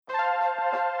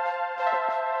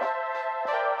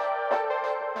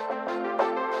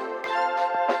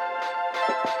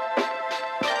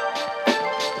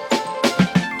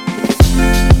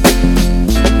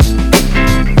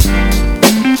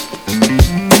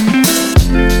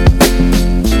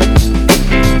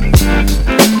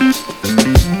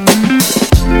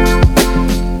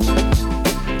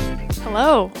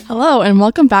and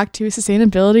welcome back to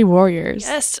Sustainability Warriors.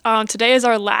 Yes, today is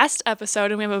our last episode,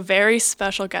 and we have a very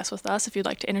special guest with us. If you'd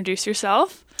like to introduce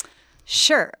yourself.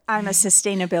 Sure. I'm a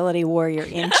sustainability warrior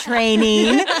in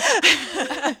training.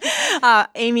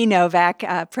 Amy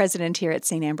Novak, president here at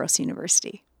St. Ambrose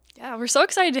University. Yeah, we're so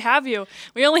excited to have you.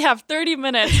 We only have 30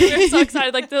 minutes. We're so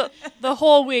excited. Like the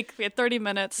whole week, we had 30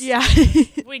 minutes. Yeah.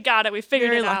 We got it. We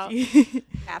figured it out.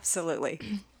 Absolutely.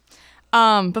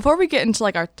 Before we get into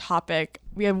our topic,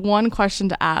 we have one question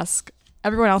to ask.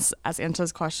 Everyone else has answered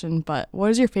this question, but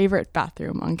what is your favorite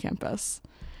bathroom on campus?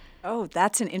 Oh,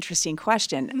 that's an interesting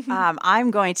question. I'm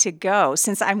going to go,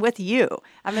 since I'm with you,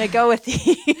 I'm going to go with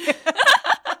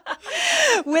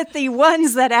with the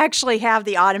ones that actually have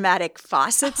the automatic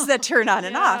faucets that turn on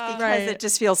and off, because it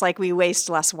just feels like we waste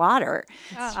less water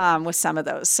with some of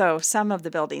those. So some of the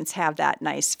buildings have that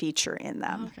nice feature in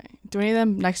them. Okay. Do any of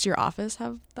them next to your office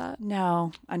have that?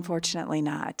 No, unfortunately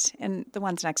not. And the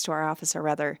ones next to our office are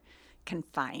rather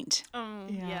confined.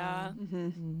 Yeah.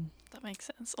 That makes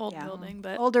sense. Old building,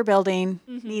 but older building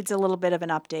needs a little bit of an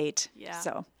update. Yeah.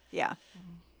 So, yeah.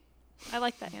 I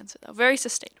like that answer, though. Very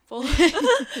sustainable.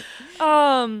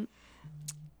 What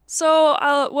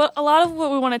a lot of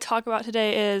what we want to talk about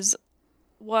today is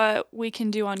what we can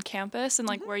do on campus and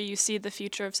where you see the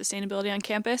future of sustainability on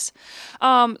campus.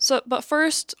 But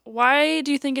first, why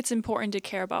do you think it's important to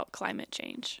care about climate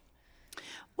change?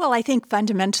 Well, I think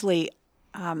fundamentally,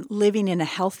 living in a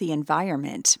healthy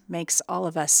environment makes all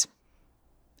of us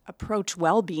approach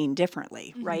well-being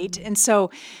differently, right? And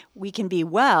so we can be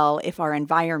well if our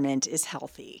environment is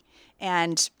healthy.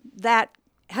 And that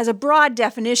has a broad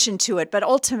definition to it, but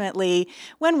ultimately,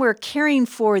 when we're caring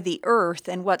for the earth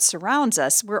and what surrounds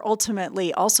us, we're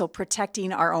ultimately also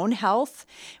protecting our own health.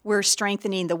 We're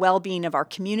strengthening the well-being of our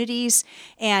communities,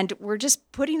 and we're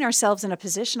just putting ourselves in a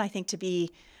position, I think, to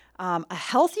be a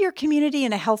healthier community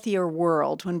and a healthier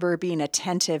world when we're being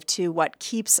attentive to what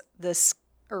keeps this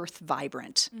earth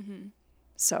vibrant.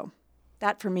 So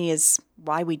that for me is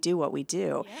why we do what we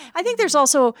do. Yeah. I think there's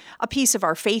also a piece of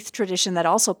our faith tradition that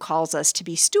also calls us to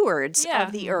be stewards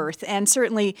of the earth, and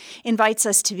certainly invites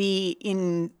us to be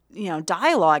in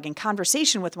dialogue and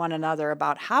conversation with one another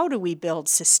about how do we build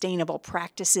sustainable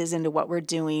practices into what we're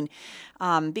doing,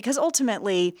 because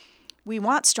ultimately we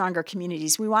want stronger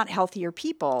communities, we want healthier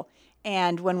people,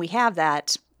 and when we have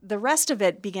that, the rest of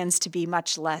it begins to be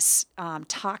much less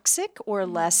toxic or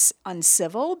less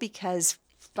uncivil, because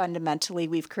fundamentally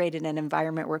we've created an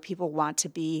environment where people want to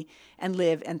be and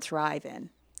live and thrive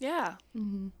in. Yeah,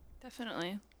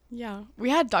 definitely. Yeah. We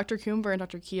had Dr. Coomber and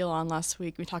Dr. Keel on last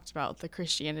week. We talked about the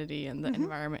Christianity and the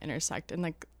environment intersect,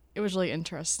 and it was really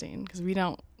interesting because we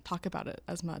don't talk about it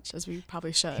as much as we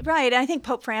probably should. Right. I think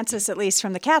Pope Francis, at least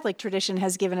from the Catholic tradition,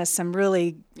 has given us some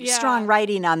really strong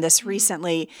writing on this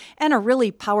recently, and a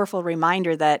really powerful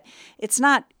reminder that it's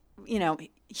not,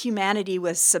 humanity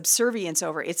with subservience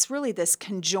over. It's really this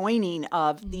conjoining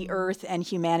of the earth and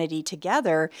humanity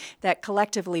together that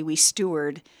collectively we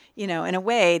steward. In a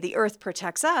way, the earth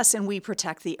protects us and we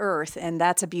protect the earth. And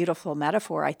that's a beautiful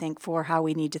metaphor, I think, for how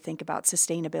we need to think about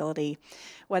sustainability,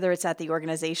 whether it's at the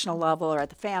organizational level or at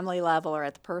the family level or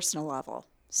at the personal level.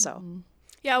 So.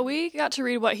 Yeah, we got to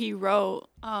read what he wrote.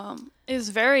 It was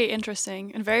very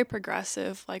interesting and very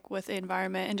progressive, with the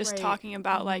environment and just talking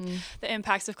about the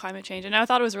impacts of climate change. And I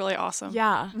thought it was really awesome.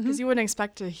 Yeah, because you wouldn't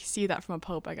expect to see that from a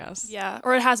pope, I guess. Yeah,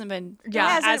 or it hasn't been. We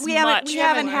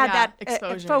haven't had that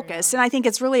exposure, focus, and I think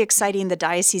it's really exciting. The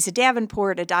Diocese of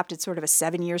Davenport adopted sort of a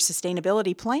 7-year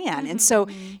sustainability plan, and so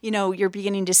you're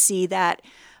beginning to see that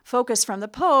focus from the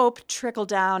Pope trickle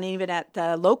down even at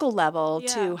the local level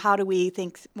to how do we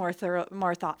think more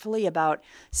thoughtfully about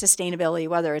sustainability,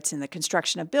 whether it's in the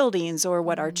construction of buildings or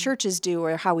what our churches do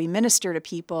or how we minister to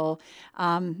people,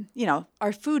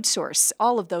 our food source.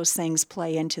 All of those things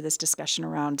play into this discussion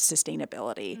around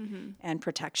sustainability and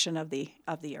protection of the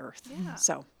earth. Yeah.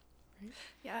 So,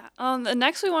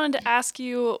 next we wanted to ask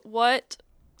you, what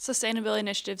sustainability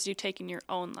initiatives do you take in your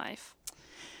own life?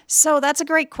 So that's a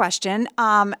great question.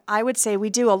 I would say we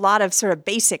do a lot of sort of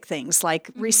basic things like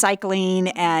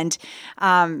recycling and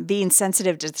being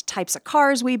sensitive to the types of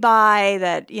cars we buy,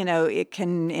 that, it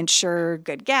can ensure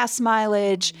good gas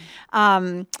mileage.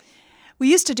 We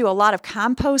used to do a lot of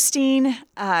composting.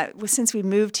 Since we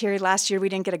moved here last year, we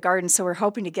didn't get a garden, so we're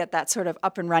hoping to get that sort of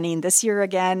up and running this year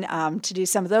again to do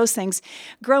some of those things.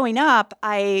 Growing up,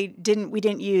 we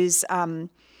didn't use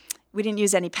We didn't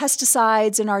use any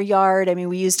pesticides in our yard. I mean,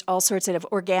 we used all sorts of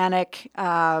organic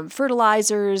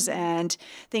fertilizers and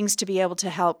things to be able to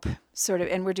help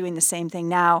and we're doing the same thing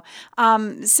now.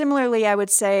 Similarly, I would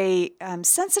say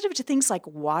sensitive to things like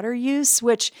water use,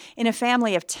 which in a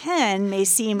family of 10 may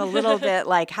seem a little bit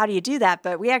like, how do you do that?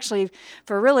 But we actually,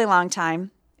 for a really long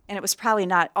time, and it was probably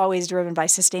not always driven by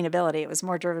sustainability. It was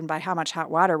more driven by how much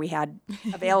hot water we had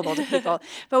available to people.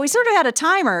 But we sort of had a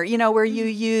timer, where you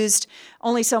used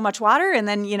only so much water, and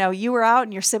then, you were out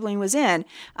and your sibling was in.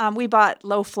 We bought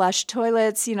low flush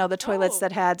toilets, the toilets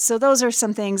that had. So those are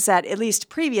some things that, at least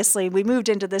previously, we moved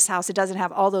into this house. It doesn't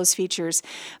have all those features.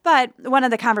 But one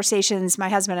of the conversations my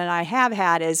husband and I have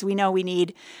had is we know we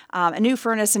need a new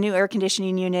furnace, a new air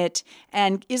conditioning unit.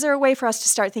 And is there a way for us to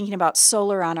start thinking about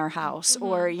solar on our house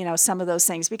or, some of those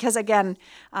things? Because again,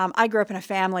 I grew up in a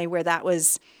family where that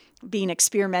was being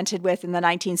experimented with in the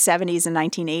 1970s and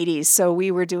 1980s. So we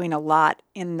were doing a lot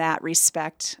in that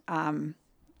respect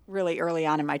really early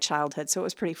on in my childhood. So it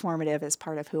was pretty formative as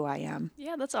part of who I am.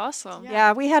 Yeah, that's awesome.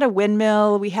 Yeah, we had a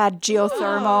windmill. We had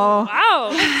geothermal. Wow.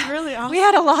 That's really awesome. We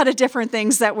had a lot of different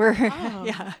things that were,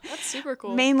 That's super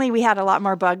cool. Mainly, we had a lot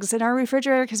more bugs in our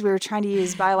refrigerator because we were trying to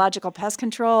use biological pest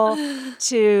control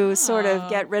to sort of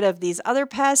get rid of these other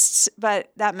pests.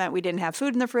 But that meant we didn't have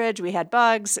food in the fridge. We had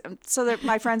bugs. So that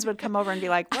my friends would come over and be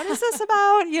like, what is this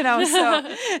about?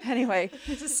 So anyway,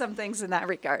 just some things in that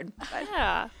regard. But,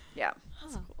 yeah.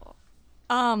 That's cool.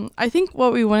 I think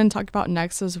what we want to talk about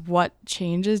next is what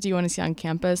changes do you want to see on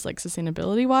campus, like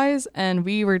sustainability wise? And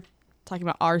we were talking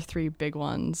about our 3 big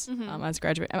ones as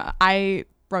graduate. I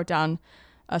wrote down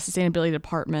a sustainability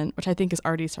department, which I think is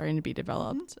already starting to be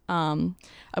developed, a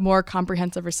more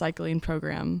comprehensive recycling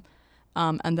program,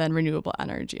 and then renewable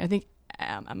energy. I think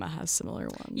Emma has similar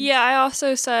ones. Yeah, I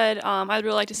also said I'd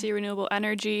really like to see renewable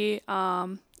energy,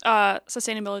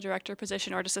 sustainability director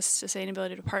position, or just a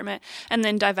sustainability department, and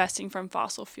then divesting from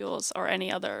fossil fuels or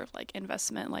any other like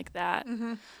investment like that.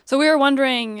 So we were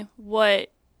wondering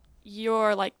what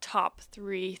your top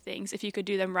 3 things, if you could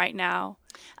do them right now.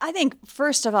 I think,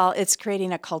 first of all, it's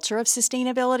creating a culture of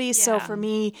sustainability. Yeah. So for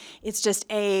me, it's just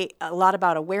a lot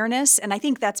about awareness. And I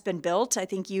think that's been built. I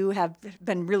think you have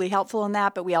been really helpful in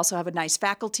that. But we also have a nice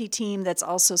faculty team that's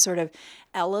also sort of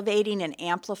elevating and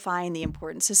amplifying the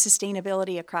importance of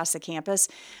sustainability across the campus.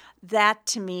 That,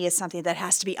 to me, is something that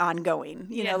has to be ongoing.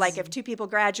 Like if 2 people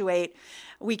graduate,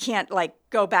 we can't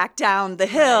go back down the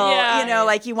hill.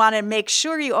 You want to make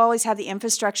sure you always have the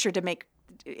infrastructure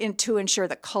to ensure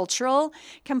the cultural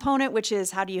component, which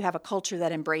is how do you have a culture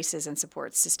that embraces and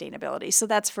supports sustainability. So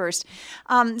that's first.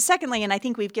 Secondly, and I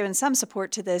think we've given some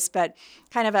support to this, but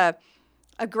kind of a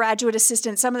graduate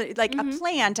assistant, some of the, a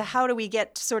plan to how do we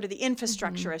get sort of the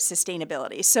infrastructure of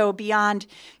sustainability. So beyond,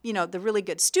 the really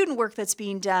good student work that's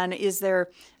being done, is there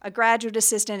a graduate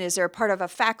assistant? Is there a part of a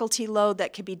faculty load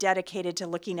that could be dedicated to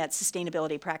looking at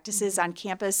sustainability practices on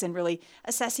campus and really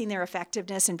assessing their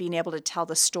effectiveness and being able to tell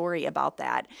the story about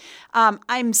that?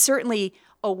 I'm certainly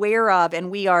aware of,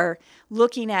 and we are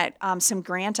looking at some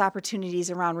grant opportunities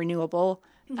around renewable,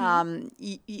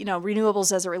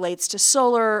 renewables as it relates to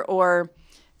solar or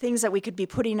things that we could be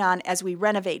putting on as we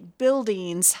renovate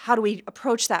buildings. How do we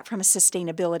approach that from a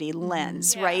sustainability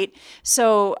lens, right?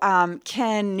 So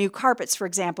can new carpets, for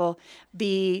example,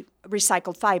 be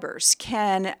recycled fibers?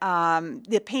 Can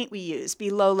the paint we use be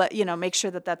low lead, make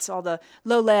sure that that's all the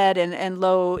low lead and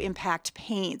low impact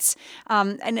paints.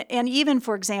 And even,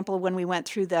 for example, when we went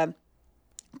through the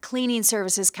cleaning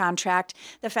services contract,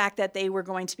 the fact that they were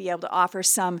going to be able to offer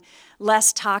some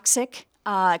less toxic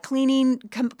cleaning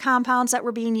compounds that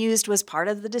were being used was part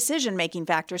of the decision-making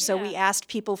factor. So we asked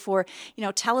people for,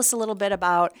 tell us a little bit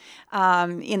about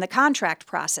in the contract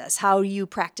process, how you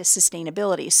practice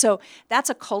sustainability. So that's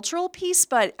a cultural piece,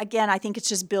 but again, I think it's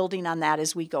just building on that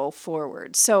as we go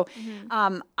forward. So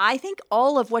I think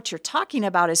all of what you're talking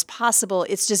about is possible.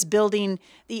 It's just building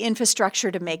the infrastructure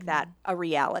to make that a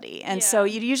reality. And so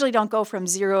you usually don't go from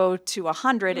 0 to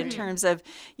 100 in terms of,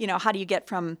 how do you get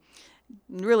from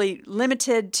really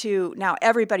limited to now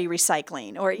everybody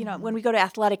recycling, or when we go to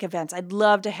athletic events, I'd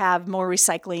love to have more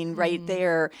recycling right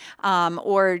there,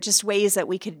 or just ways that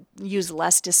we could use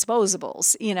less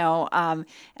disposables.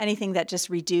 Anything that just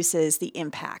reduces the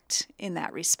impact in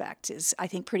that respect is, I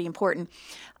think, pretty important.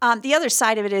 The other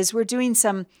side of it is we're doing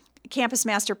some campus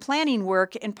master planning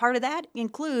work, and part of that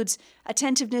includes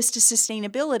attentiveness to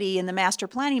sustainability in the master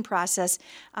planning process.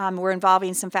 We're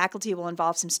involving some faculty, we'll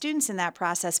involve some students in that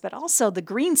process, but also the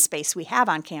green space we have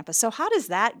on campus. So how does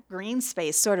that green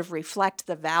space sort of reflect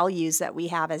the values that we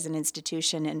have as an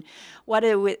institution? And what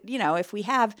it would, if we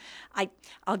have,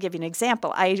 I'll give you an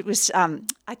example. I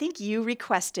think you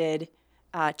requested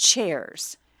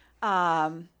chairs.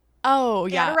 Oh,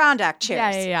 yeah. Adirondack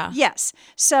chairs. Yeah. Yes.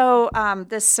 So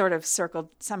this sort of circled,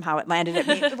 somehow it landed at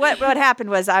me. What happened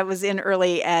was I was in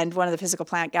early, and one of the physical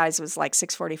plant guys was like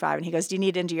 6:45, and he goes, "Do you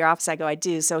need into your office?" I go, "I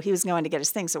do." So he was going to get his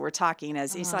thing, so we're talking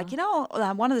as he's like,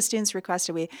 one of the students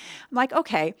requested I'm like,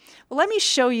 okay, well, let me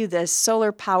show you this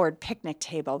solar-powered picnic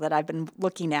table that I've been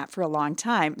looking at for a long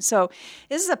time. So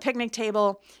this is a picnic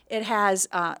table. It has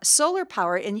solar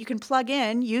power, and you can plug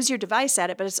in, use your device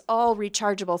at it, but it's all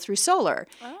rechargeable through solar.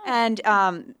 Oh. And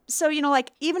so,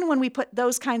 even when we put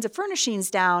those kinds of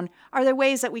furnishings down, are there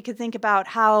ways that we could think about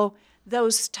how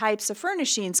those types of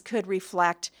furnishings could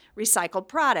reflect recycled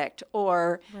product?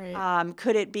 Or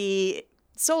could it be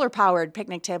solar-powered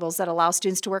picnic tables that allow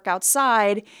students to work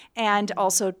outside and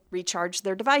also recharge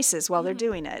their devices while they're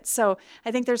doing it? So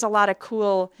I think there's a lot of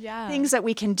cool things that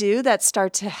we can do that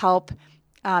start to help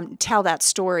tell that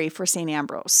story for St.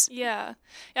 Ambrose. Yeah,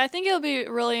 I think it'll be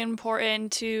really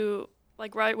important to,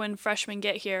 right when freshmen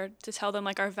get here, to tell them,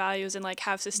 our values and,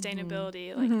 have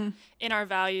sustainability, in our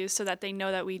values, so that they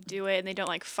know that we do it and they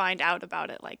don't, find out about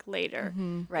it, later.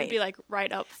 Right. It'd be,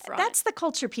 right up front. That's the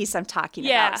culture piece I'm talking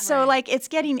about. So, it's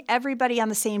getting everybody on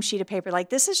the same sheet of paper.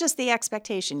 This is just the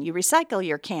expectation. You recycle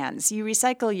your cans. You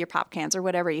recycle your pop cans or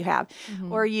whatever you have.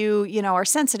 Or you are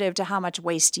sensitive to how much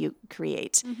waste you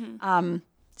create.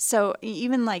 So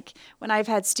even when I've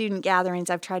had student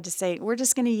gatherings, I've tried to say, we're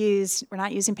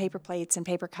not using paper plates and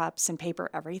paper cups and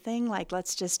paper everything.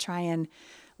 Let's just try and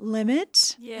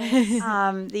limit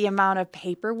the amount of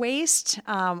paper waste,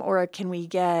 or can we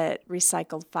get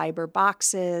recycled fiber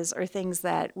boxes or things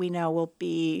that we know will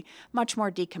be much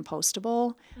more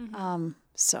decompostable?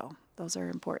 So those are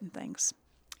important things.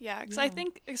 Yeah, because I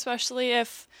think especially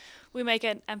if we make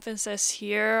an emphasis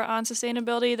here on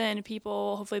sustainability, then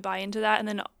people hopefully buy into that and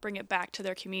then bring it back to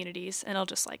their communities, and it'll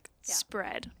just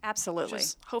spread. Absolutely.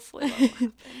 Just hopefully that'll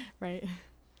happen.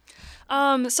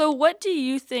 Right. So what do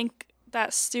you think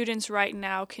that students right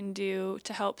now can do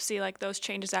to help see those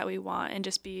changes that we want and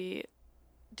just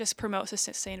promote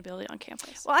sustainability on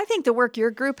campus? Well, I think the work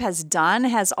your group has done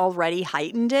has already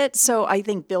heightened it. So I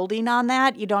think building on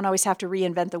that, you don't always have to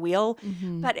reinvent the wheel.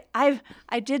 But I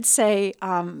did say,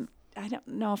 I don't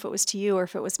know if it was to you or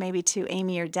if it was maybe to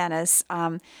Amy or Dennis,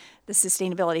 the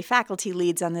sustainability faculty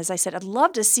leads on this. I said, I'd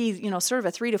love to see, sort of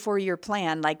a 3 to 4 year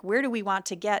plan, where do we want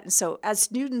to get? And so as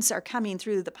students are coming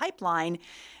through the pipeline,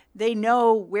 they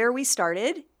know where we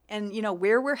started and,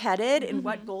 where we're headed and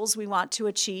what goals we want to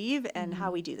achieve and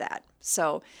how we do that.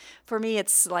 So for me,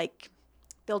 it's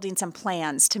building some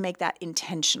plans to make that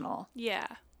intentional. Yeah.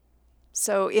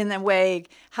 So in the way,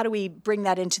 how do we bring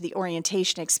that into the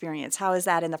orientation experience? How is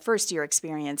that in the first year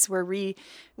experience? We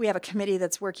have a committee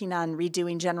that's working on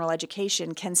redoing general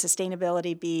education. Can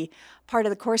sustainability be part of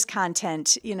the course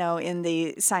content, in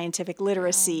the scientific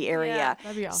literacy area? Yeah,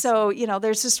 that'd be awesome. So,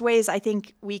 there's just ways I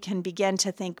think we can begin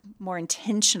to think more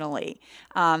intentionally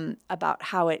about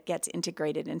how it gets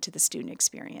integrated into the student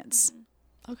experience.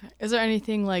 Okay. Is there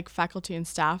anything faculty and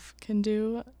staff can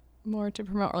do more to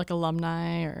promote, or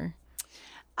alumni or?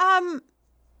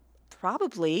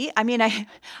 Probably. I mean, I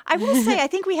will say, I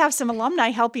think we have some alumni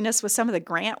helping us with some of the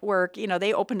grant work.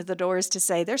 They opened the doors to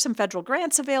say there's some federal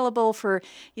grants available for,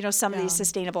 some of these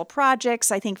sustainable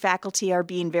projects. I think faculty are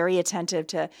being very attentive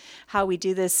to how we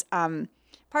do this.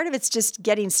 Part of it's just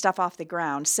getting stuff off the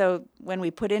ground. So when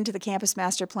we put into the campus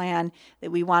master plan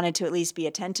that we wanted to at least be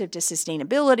attentive to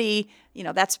sustainability,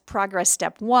 that's progress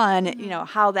step one,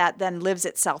 how that then lives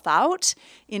itself out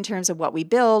in terms of what we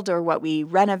build or what we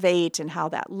renovate and how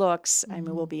that looks,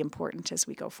 will be important as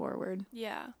we go forward.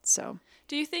 Yeah. So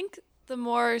do you think the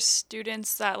more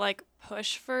students that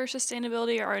push for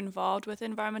sustainability or are involved with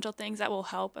environmental things, that will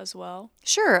help as well?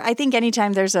 Sure. I think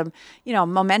anytime there's a,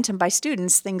 momentum by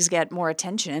students, things get more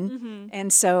attention.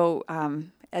 And so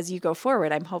as you go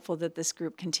forward, I'm hopeful that this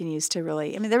group continues to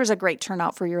really, there was a great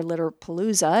turnout for your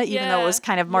Litterpalooza, even though it was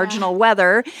kind of marginal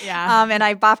weather. Yeah. And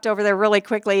I bopped over there really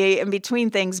quickly in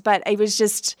between things, but it was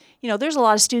just, there's a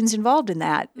lot of students involved in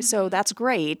that. So that's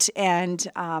great. And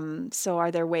so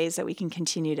are there ways that we can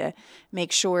continue to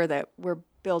make sure that we're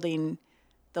building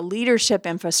the leadership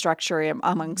infrastructure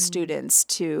among students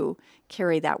to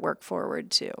carry that work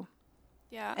forward too?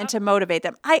 Yeah. and to motivate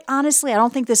them. I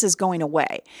don't think this is going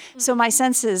away. So my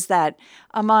sense is that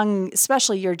among,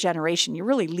 especially your generation, you're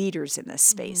really leaders in this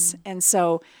space. And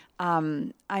so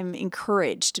I'm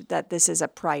encouraged that this is a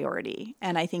priority,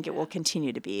 and I think it will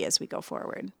continue to be as we go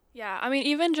forward. Yeah, I mean,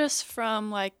 even just from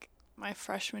like my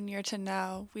freshman year to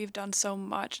now, we've done so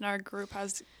much, and our group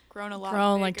has grown a lot.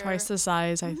 Grown bigger. like twice the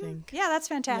size, I think. Yeah, that's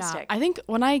fantastic. Yeah. I think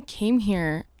when I came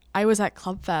here, I was at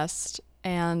Club Fest,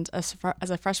 and as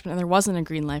a freshman, and there wasn't a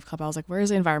Green Life Club. I was like, where's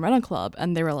the environmental club?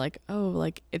 And they were like, oh,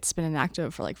 like it's been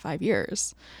inactive for like 5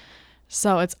 years.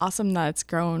 So it's awesome that it's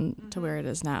grown to where it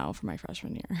is now for my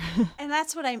freshman year. And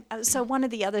that's what so one of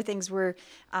the other things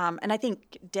and I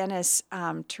think Dennis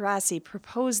Terasi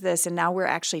proposed this, and now we're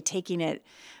actually taking it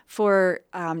for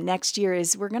next year,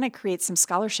 is we're going to create some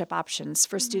scholarship options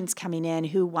for students coming in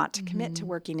who want to commit to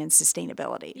working in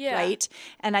sustainability, right?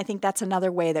 And I think that's another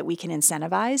way that we can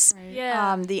incentivize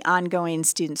the ongoing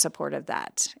student support of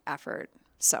that effort.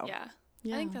 So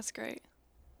I think that's great.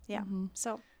 Yeah.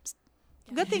 So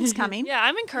good things coming. Yeah,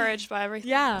 I'm encouraged by everything.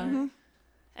 Yeah.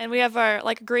 And we have our,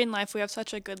 like, Green Life, we have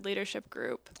such a good leadership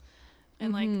group.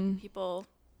 And, like, people,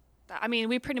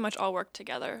 we pretty much all work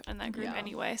together in that group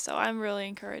anyway. So I'm really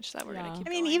encouraged that we're going to keep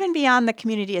going. Even beyond the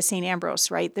community of St.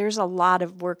 Ambrose, right, there's a lot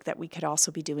of work that we could also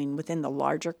be doing within the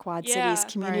larger Quad Cities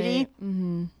community.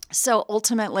 Right. So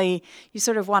ultimately, you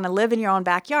sort of want to live in your own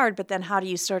backyard, but then how do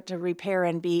you start to repair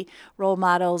and be role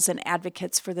models and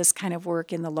advocates for this kind of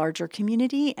work in the larger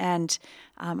community? And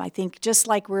I think just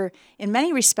like in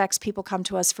many respects, people come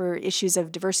to us for issues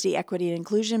of diversity, equity, and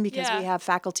inclusion because we have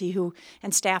faculty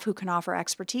and staff who can offer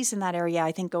expertise in that area.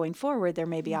 I think going forward, there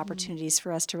may be opportunities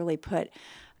for us to really put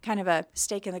kind of a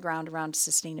stake in the ground around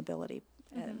sustainability.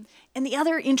 And the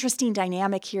other interesting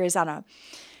dynamic here is on a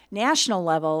national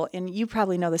level, and you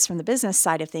probably know this from the business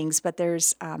side of things, but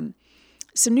there's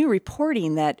some new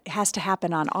reporting that has to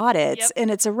happen on audits,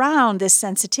 and it's around this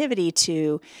sensitivity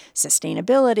to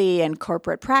sustainability and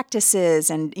corporate practices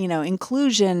and,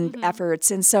 inclusion efforts.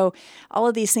 And so all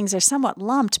of these things are somewhat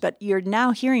lumped, but you're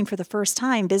now hearing for the first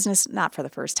time, not for the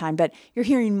first time, but you're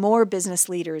hearing more business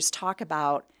leaders talk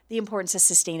about the importance of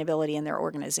sustainability in their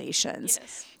organizations.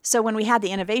 Yes. So when we had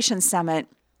the Innovation Summit,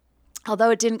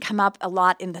 although it didn't come up a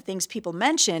lot in the things people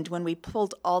mentioned, when we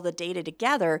pulled all the data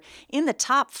together, in the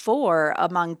top 4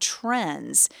 among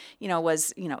trends,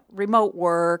 was, remote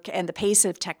work and the pace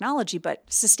of technology, but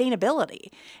sustainability.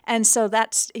 And so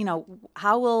that's,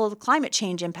 how will climate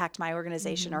change impact my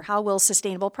organization, or how will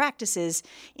sustainable practices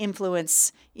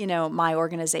influence, my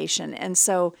organization? And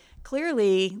so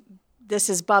clearly this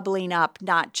is bubbling up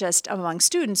not just among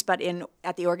students, but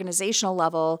at the organizational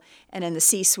level and in the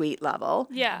C-suite level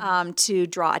to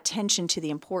draw attention to the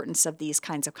importance of these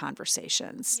kinds of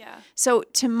conversations. Yeah. So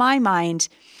to my mind,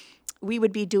 we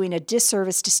would be doing a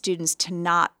disservice to students to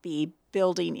not be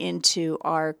building into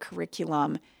our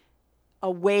curriculum a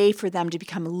way for them to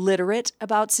become literate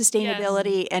about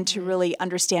sustainability and to really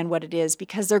understand what it is,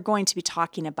 because they're going to be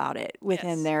talking about it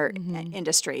within their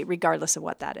industry, regardless of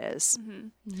what that is.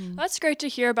 That's great to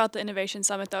hear about the Innovation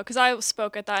Summit, though, because I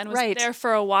spoke at that and was there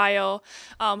for a while,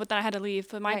 but then I had to leave.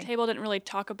 But my table didn't really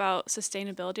talk about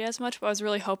sustainability as much, but I was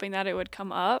really hoping that it would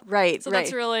come up. Right, so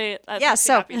that's really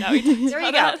so happy that we talked there you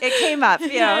about go. It came up,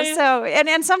 So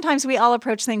and sometimes we all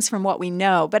approach things from what we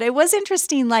know, but it was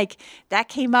interesting. Like that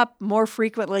came up more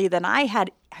frequently than I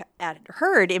had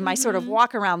heard in my sort of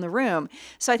walk around the room.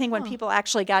 So I think when people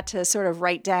actually got to sort of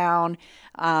write down,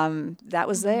 that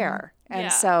was there.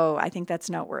 And so I think that's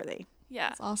noteworthy. Yeah.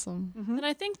 That's awesome. And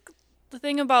I think the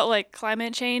thing about like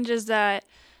climate change is that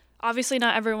obviously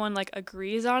not everyone like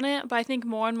agrees on it, but I think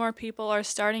more and more people are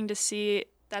starting to see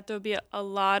that there'll be a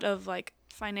lot of like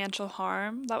financial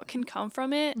harm that can come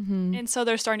from it. And so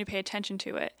they're starting to pay attention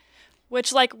to it.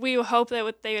 Which, like, we hope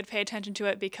that they would pay attention to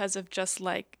it because of just,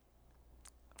 like,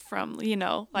 from,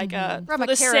 like, from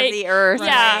a care of the earth.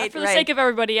 Yeah, for the sake of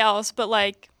everybody else. But,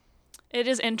 like, it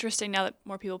is interesting now that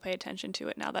more people pay attention to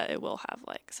it, now that it will have,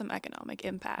 like, some economic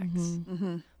impacts.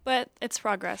 But it's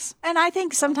progress. And I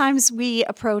think sometimes we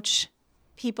approach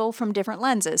people from different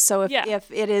lenses. So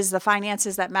if it is the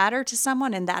finances that matter to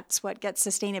someone and that's what gets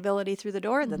sustainability through the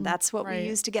door, then that's what we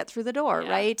use to get through the door,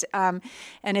 right? And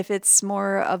if it's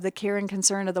more of the care and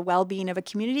concern of the well-being of a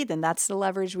community, then that's the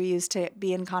leverage we use to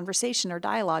be in conversation or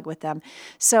dialogue with them.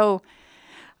 So,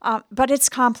 but it's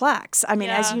complex. I mean,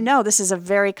 as you know, this is a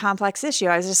very complex issue.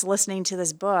 I was just listening to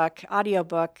this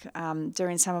audiobook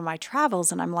during some of my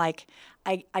travels, and I'm like,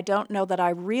 I don't know that I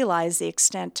realize the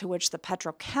extent to which the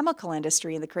petrochemical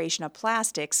industry and the creation of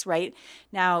plastics right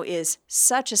now is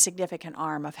such a significant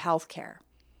arm of healthcare.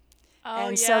 Oh,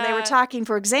 and so they were yeah. talking,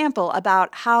 for example,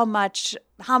 about how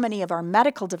many of our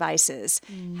medical devices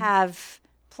have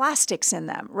plastics in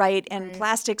them, right? And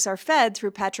plastics are fed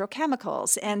through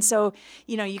petrochemicals. And so,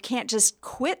 you can't just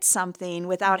quit something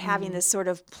without having this sort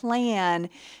of plan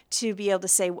to be able to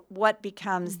say what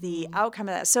becomes the outcome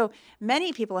of that. So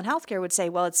many people in healthcare would say,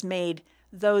 well, it's made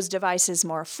those devices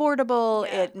more affordable.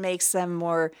 Yeah. It makes them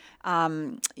more,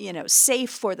 safe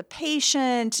for the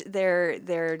patient.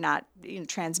 They're not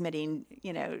transmitting,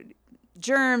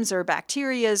 germs or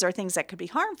bacterias or things that could be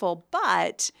harmful.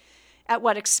 But at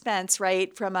what expense,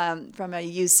 right? From a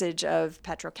usage of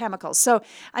petrochemicals. So,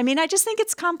 I just think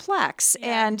it's complex.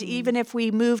 Yeah. And even if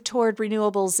we move toward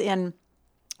renewables in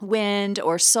wind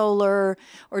or solar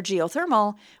or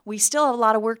geothermal, we still have a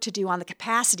lot of work to do on the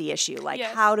capacity issue. Like,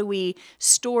 Yes. how do we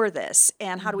store this,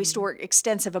 and how do we store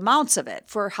extensive amounts of it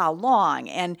for how long,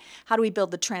 and how do we build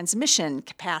the transmission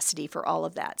capacity for all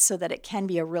of that so that it can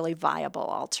be a really viable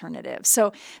alternative?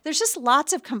 So there's just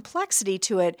lots of complexity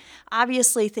to it.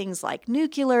 Obviously, things like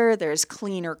nuclear, there's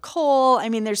cleaner coal.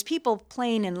 There's people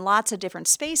playing in lots of different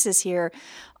spaces here,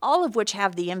 all of which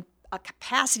have a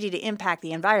capacity to impact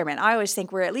the environment. I always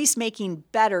think we're at least making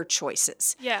better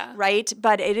choices. Yeah. Right?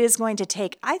 But it is going to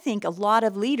take, I think, a lot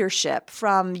of leadership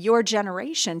from your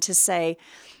generation to say,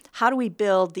 how do we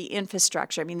build the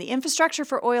infrastructure? The infrastructure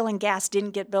for oil and gas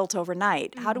didn't get built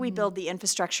overnight. How do we build the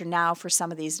infrastructure now for some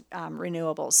of these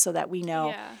renewables so that we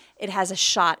know it has a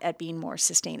shot at being more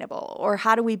sustainable? Or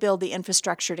how do we build the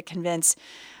infrastructure to convince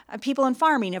people in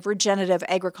farming of regenerative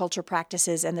agriculture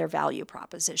practices and their value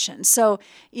proposition? So,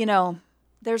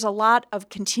 there's a lot of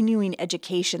continuing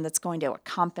education that's going to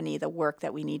accompany the work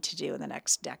that we need to do in the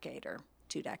next decade or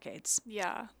 2 decades.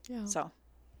 Yeah. So.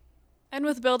 And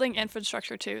with building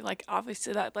infrastructure too,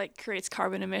 obviously that creates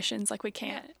carbon emissions. We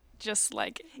can't just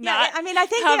not. I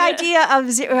think the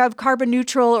idea of carbon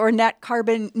neutral or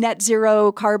net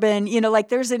zero carbon,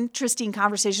 there's interesting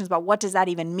conversations about what does that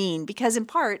even mean? Because in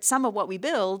part, some of what we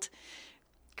build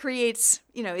is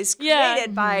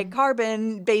created by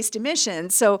carbon-based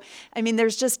emissions. So,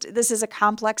 this is a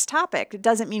complex topic. It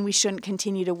doesn't mean we shouldn't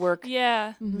continue to work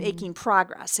making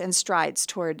progress and strides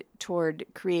toward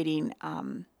creating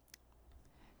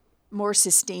more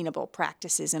sustainable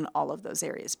practices in all of those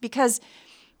areas. Because,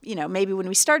 maybe when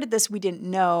we started this, we didn't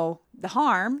know the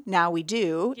harm. Now we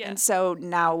do. Yeah. And so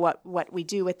now what we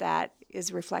do with that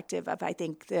is reflective of, I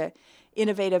think, the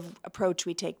innovative approach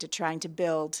we take to trying to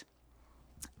build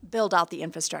out the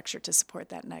infrastructure to support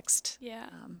that next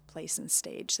place and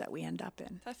stage that we end up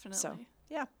in. Definitely. So,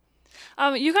 yeah.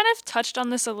 You kind of touched on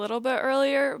this a little bit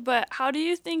earlier, but how do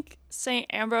you think St.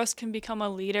 Ambrose can become a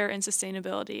leader in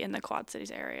sustainability in the Quad Cities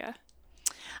area?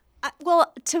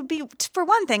 Well, for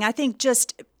one thing, I think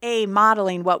just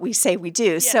modeling what we say we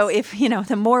do. Yes. So if,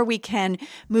 the more we can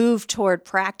move toward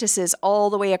practices all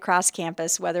the way across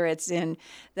campus, whether it's in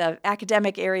the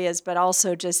academic areas, but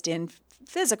also just in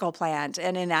physical plant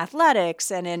and in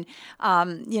athletics and in,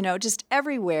 just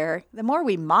everywhere, the more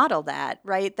we model that,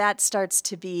 right, that starts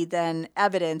to be then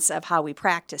evidence of how we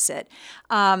practice it.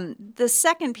 The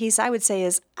second piece I would say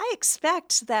is I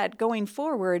expect that going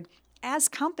forward, as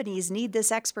companies need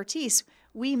this expertise,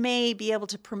 we may be able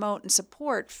to promote and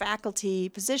support faculty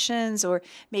positions, or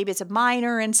maybe it's a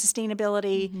minor in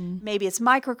sustainability, maybe it's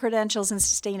micro-credentials in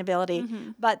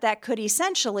sustainability, but that could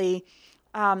essentially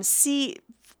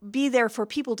be there for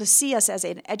people to see us as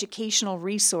an educational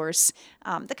resource,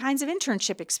 the kinds of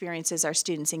internship experiences our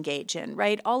students engage in,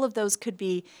 right? All of those could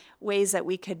be ways that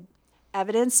we could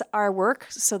evidence our work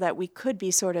so that we could be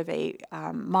sort of a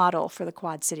model for the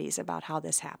Quad Cities about how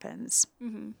this happens.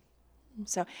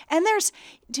 So, and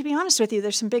to be honest with you,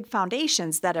 there's some big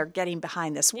foundations that are getting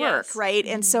behind this work, right?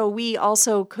 And so we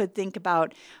also could think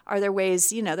about, are there ways,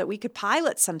 that we could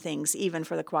pilot some things even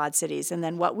for the Quad Cities, and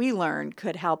then what we learn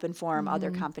could help inform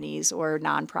other companies or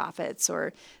nonprofits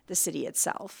or the city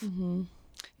itself.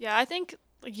 Yeah, I think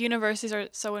universities are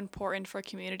so important for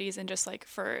communities and just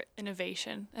for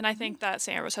innovation. And I think that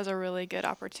St. Ambrose has a really good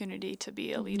opportunity to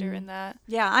be a leader in that.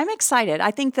 Yeah, I'm excited. I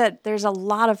think that there's a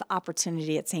lot of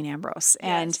opportunity at St. Ambrose.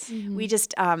 And we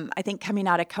just, I think coming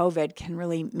out of COVID can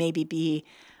really maybe be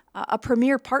a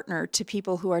premier partner to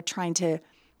people who are trying to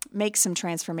make some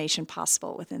transformation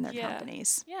possible within their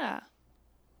companies. Yeah.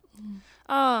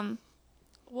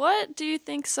 What do you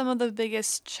think some of the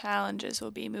biggest challenges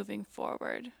will be moving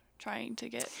forward? Trying to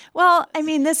get... Well,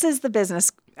 this is the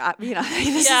business,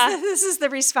 this is the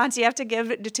response you have to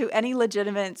give to any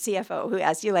legitimate CFO who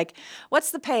asks you, what's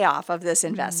the payoff of this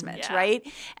investment, right?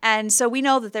 And so we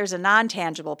know that there's a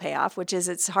non-tangible payoff, which is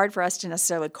it's hard for us to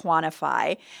necessarily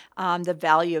quantify the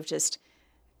value of just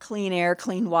clean air,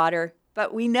 clean water,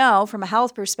 But we know from a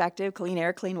health perspective, clean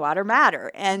air, clean water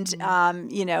matter. And,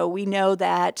 we know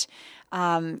that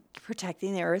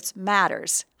protecting the earth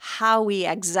matters. How we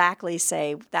exactly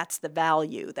say that's the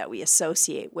value that we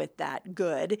associate with that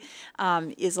good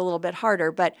is a little bit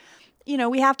harder. But,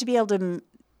 we have to be able to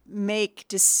make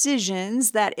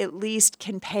decisions that at least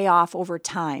can pay off over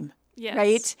time. Yes.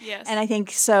 Right? Yes. And I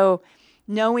think so.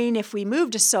 Knowing if we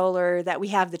move to solar that we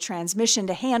have the transmission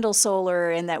to handle solar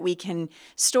and that we can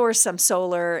store some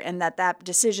solar and that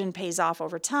decision pays off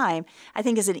over time, I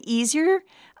think is an easier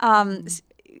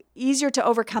to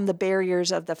overcome the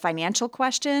barriers of the financial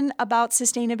question about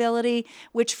sustainability,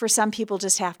 which for some people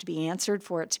just have to be answered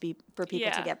for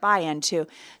people to get buy-in to.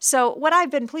 So what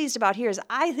I've been pleased about here is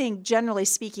I think generally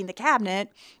speaking, the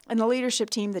cabinet and the leadership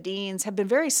team, the deans, have been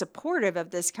very supportive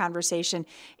of this conversation.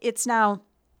 It's now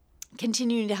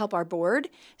continuing to help our board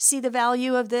see the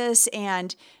value of this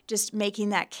and just making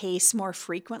that case more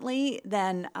frequently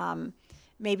than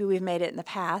maybe we've made it in the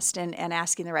past and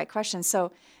asking the right questions.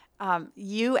 So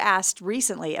you asked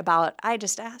recently I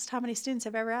just asked how many students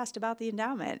have ever asked about the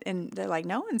endowment. And they're like,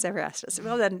 no one's ever asked us.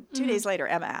 Well, then 2 days later,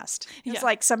 Emma asked. It's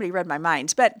like somebody read my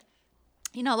mind. But,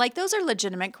 those are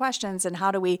legitimate questions. And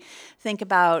how do we think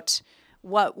about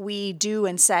what we do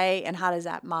and say and how does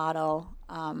that model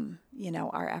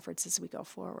our efforts as we go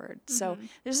forward. So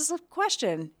there's this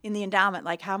question in the endowment,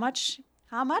 like how much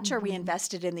are we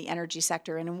invested in the energy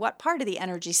sector and in what part of the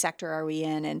energy sector are we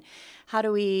in and how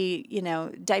do we,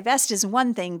 divest is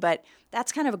one thing, but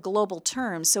that's kind of a global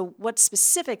term. So what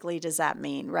specifically does that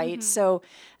mean, right? So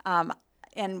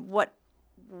and what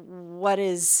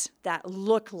does that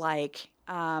look like,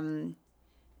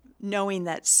 knowing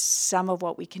that some of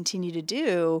what we continue to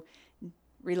do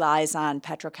relies on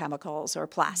petrochemicals or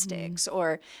plastics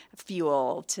or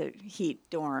fuel to heat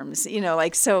dorms,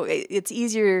 so it's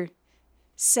easier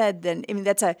said than,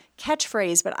 that's a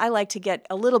catchphrase, but I like to get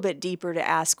a little bit deeper to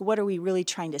ask, what are we really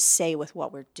trying to say with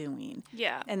what we're doing?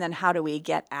 Yeah. And then how do we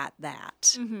get at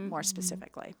that more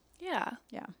specifically? Yeah.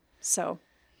 Yeah. So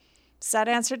did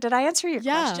I answer your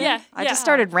question? Yeah. I just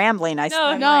started rambling. Yeah.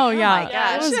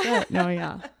 That was good. No,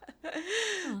 yeah.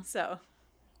 So.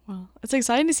 Well, it's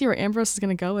exciting to see where Ambrose is going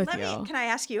to go with you. Can I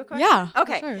ask you a question? Yeah.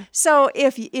 Okay. Sure. So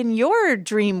if in your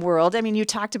dream world, you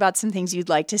talked about some things you'd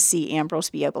like to see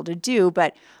Ambrose be able to do,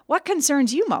 but what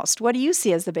concerns you most? What do you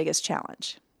see as the biggest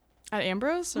challenge? At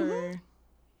Ambrose or?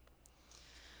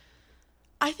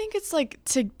 I think it's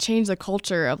to change the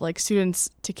culture of students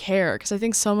to care, because I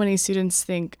think so many students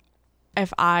think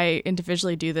if I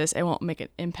individually do this, it won't make an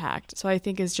impact. So I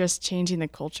think it's just changing the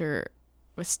culture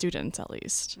with students at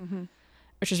least.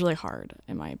 Which is really hard,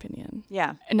 in my opinion.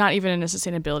 Yeah. And not even in a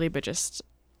sustainability, but just...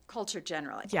 culture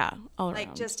generally. Yeah, all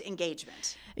around. Just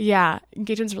engagement. Yeah,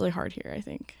 engagement's really hard here, I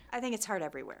think. I think it's hard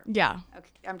everywhere. Yeah. Okay,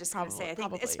 I'm just going to say, I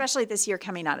think especially this year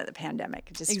coming out of the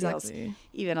pandemic, it just feels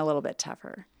even a little bit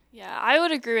tougher. Yeah, I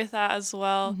would agree with that as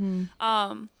well.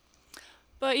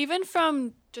 But even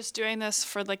from just doing this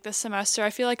for this semester, I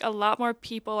feel like a lot more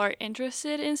people are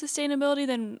interested in sustainability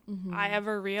than I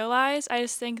ever realized. I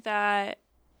just think that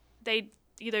they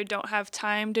either don't have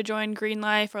time to join Green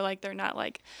Life or they're not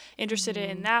interested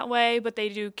in that way, but they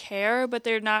do care, but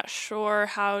they're not sure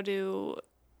how to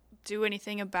do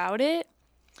anything about it.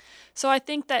 So I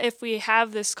think that if we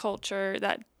have this culture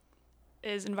that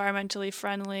is environmentally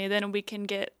friendly, then we can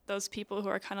get those people who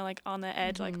are kind of on the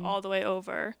edge all the way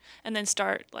over and then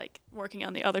start working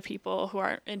on the other people who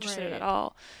aren't interested at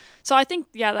all. So I think,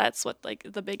 that's what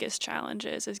the biggest challenge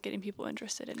is getting people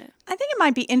interested in it. I think it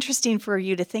might be interesting for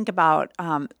you to think about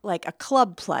a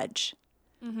club pledge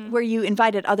where you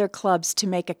invited other clubs to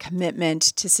make a commitment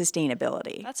to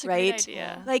sustainability. That's a right? great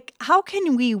idea. How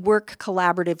can we work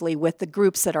collaboratively with the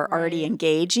groups that are already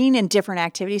engaging in different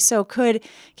activities? So could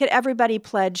everybody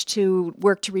pledge to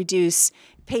work to reduce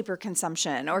paper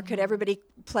consumption, or could everybody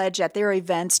pledge at their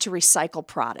events to recycle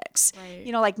products?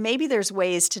 Right. Maybe there's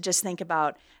ways to just think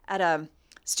about at a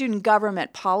student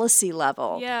government policy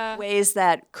level, ways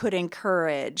that could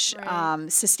encourage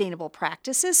sustainable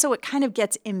practices. So it kind of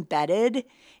gets embedded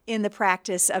in the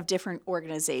practice of different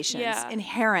organizations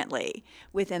inherently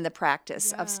within the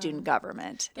practice of student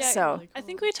government. Yeah, so really cool. I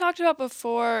think we talked about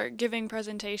before giving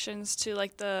presentations to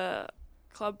the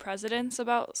club presidents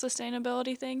about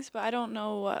sustainability things, but I don't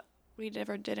know what we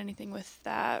never did anything with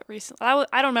that recently.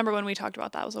 I don't remember when we talked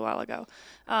about that. It was a while ago.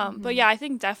 But I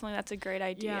think definitely that's a great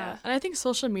idea. Yeah. And I think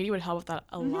social media would help with that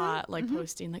a lot,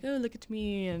 posting oh, look at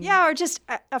me. And or just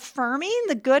affirming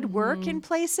the good work in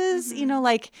places,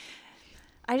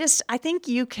 I think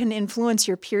you can influence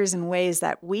your peers in ways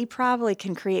that we probably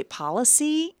can create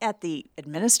policy at the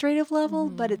administrative level,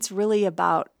 but it's really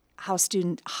about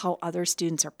how other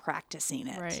students are practicing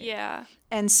it. Right. Yeah.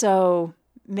 And so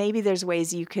maybe there's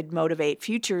ways you could motivate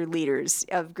future leaders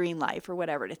of Green Life or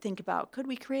whatever to think about, could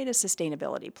we create a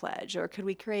sustainability pledge, or could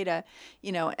we create a,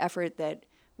 effort that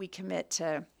we commit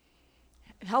to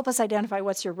help us identify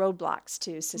what's your roadblocks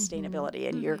to sustainability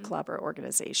in your club or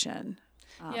organization.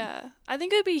 Yeah, I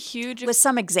think it would be huge with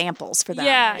some examples for that.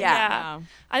 Yeah.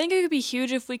 I think it would be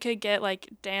huge if we could get like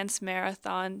Dance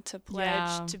Marathon to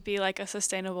pledge to be like a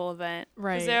sustainable event.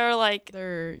 Right. Because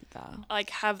they're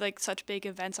have like such big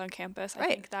events on campus. I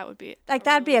think that would be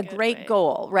that'd be a great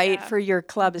goal, right? For your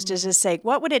club is to just say,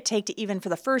 what would it take to even for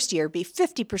the first year be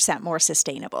 50% more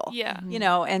sustainable? Yeah.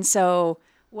 And so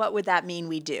what would that mean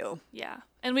we do? Yeah.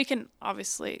 And we can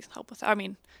obviously help with that. I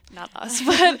mean, not us,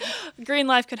 but Green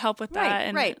Life could help with that.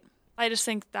 And I just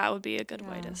think that would be a good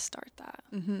way to start that.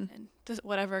 Mm-hmm. And just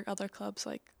whatever other clubs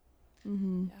like.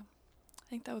 Mm-hmm. Yeah. I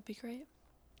think that would be great.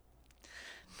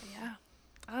 But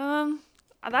yeah.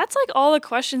 That's like all the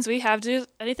questions we have.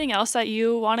 Anything else that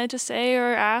you wanted to say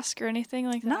or ask or anything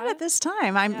like that? Not at this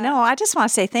time. I just want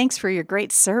to say thanks for your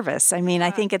great service. I mean, I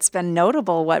think it's been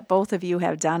notable what both of you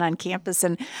have done on campus.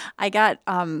 And I got,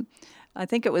 I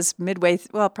think it was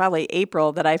probably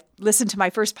April that I listened to my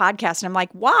first podcast, and I'm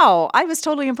like, wow, I was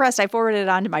totally impressed. I forwarded it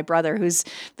on to my brother, who's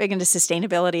big into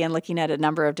sustainability and looking at a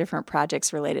number of different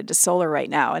projects related to solar right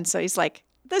now. And so he's like,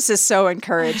 this is so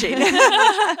encouraging.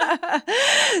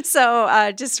 So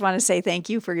I just want to say thank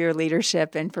you for your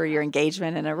leadership and for your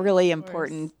engagement in a really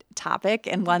important topic,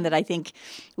 and one that I think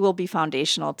will be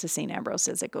foundational to St. Ambrose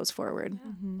as it goes forward.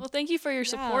 Yeah. Mm-hmm. Well, thank you for your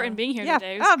support and being here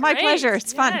today. Oh, my pleasure.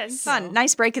 It's fun. It's fun.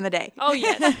 Nice break in the day. Oh,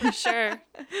 yes, for sure.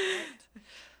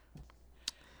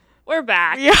 We're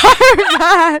back. Yeah, we're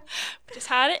back. Just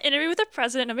had an interview with the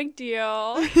president. No big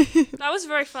deal. That was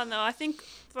very fun, though. I think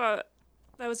that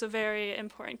was a very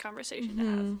important conversation to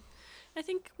have. I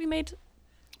think we made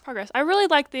progress. I really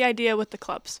like the idea with the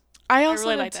clubs. I also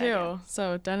really like too.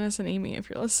 So Dennis and Amy, if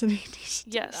you're listening,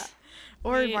 yes,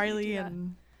 or Riley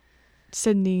and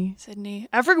Sydney.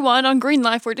 Everyone on Green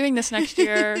Life, we're doing this next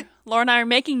year. Laura and I are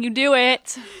making you do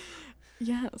it.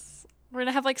 Yes, we're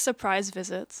gonna have like surprise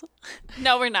visits.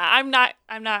 No, we're not. I'm not.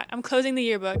 I'm closing the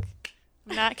yearbook.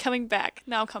 I'm not coming back.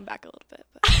 No, I'll come back a little bit.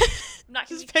 But I'm not.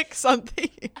 Just pick something.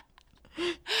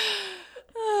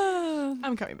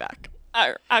 I'm coming back.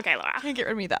 Okay, Laura. Can't get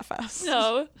rid of me that fast.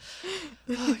 No.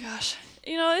 Oh, gosh.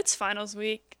 It's finals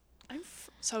week. I'm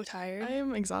so tired. I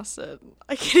am exhausted.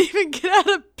 I can't even get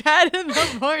out of bed in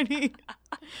the morning.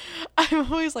 I'm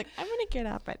always like, I'm going to get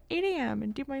up at 8 a.m.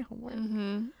 and do my homework.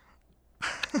 Mm-hmm.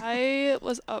 I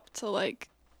was up to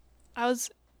I was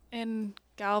in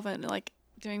Galvin,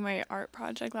 doing my art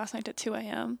project last night at 2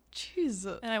 a.m.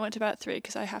 Jesus. And I went to bed at 3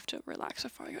 because I have to relax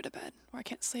before I go to bed or I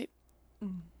can't sleep.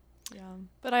 Yeah.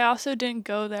 But I also didn't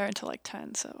go there until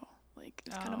 10, so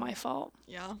it's kind of my fault.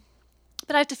 Yeah.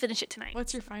 But I have to finish it tonight.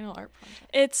 What's your final art project?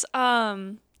 It's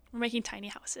we're making tiny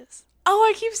houses. Oh,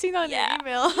 I keep seeing that in your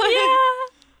email. Yeah.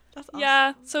 That's awesome.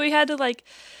 Yeah. So we had to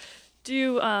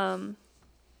do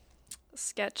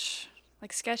sketch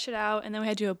it out, and then we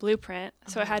had to do a blueprint.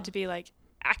 So it had to be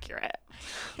accurate,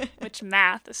 which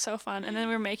math is so fun. And then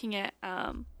we were making it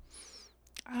I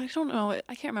don't know,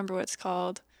 I can't remember what it's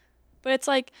called. But it's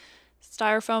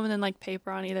styrofoam and then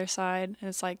paper on either side, and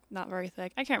it's not very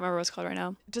thick. I can't remember what it's called right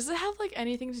now. Does it have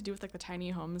anything to do with the tiny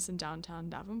homes in downtown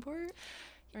Davenport?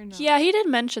 Or no? Yeah, he did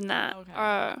mention that. Okay.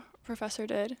 Our professor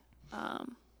did. How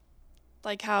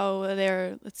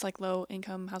it's low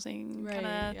income housing kind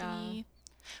of thingy.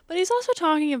 But he's also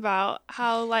talking about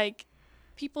how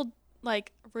people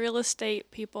real estate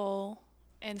people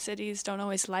in cities don't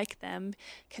always like them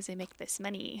because they make this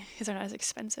money because they're not as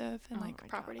expensive and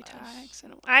property tax.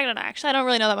 And I don't know. Actually, I don't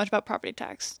really know that much about property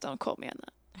tax. Don't quote me on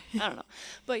that. I don't know.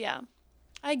 But yeah,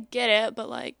 I get it.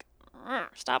 But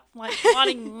stop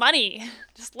wanting money.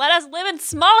 Just let us live in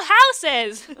small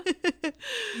houses.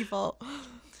 Evil.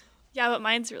 Yeah, but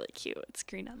mine's really cute. It's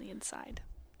green on the inside.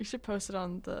 You should post it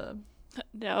on the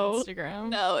Instagram.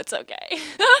 No, it's okay.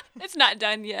 It's not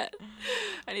done yet.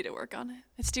 I need to work on it.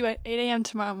 It's due at 8 a.m.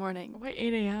 tomorrow morning. Why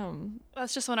 8 a.m.?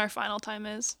 That's just when our final time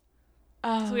is.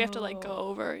 Oh. So we have to go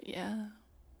over. Yeah.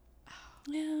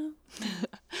 Yeah.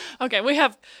 Okay, we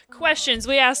have questions.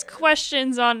 We asked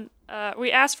questions on.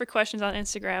 We asked for questions on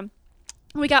Instagram.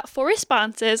 We got 4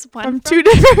 responses. One from 2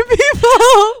 different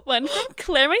people. One from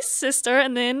Claire, my sister,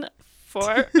 and then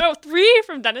 3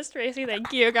 from Dennis Tracy.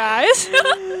 Thank you, guys.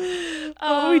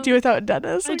 What would we do without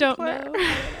Dennis? I don't know.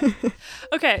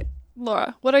 Okay,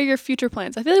 Laura, what are your future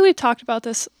plans? I feel like we've talked about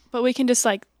this, but we can just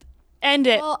end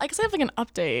it. Well, I guess I have an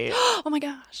update. Oh my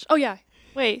gosh. Oh yeah.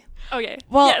 Wait. Okay.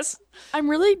 Well, yes. I'm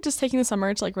really just taking the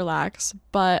summer to like relax,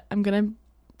 but I'm gonna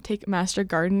take master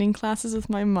gardening classes with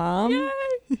my mom.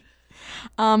 Yay.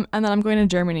 And then I'm going to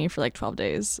Germany for like 12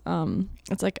 days.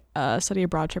 It's like a study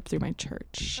abroad trip through my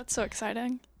church. That's so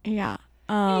exciting. Yeah.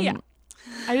 Yeah.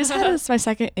 I just had my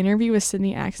second interview with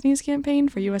Sydney Axney's campaign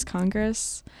for U.S.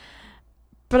 Congress,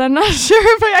 but I'm not sure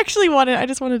if I actually want it. I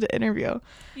just wanted to interview.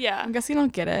 Yeah. I'm guessing I'll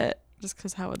get it just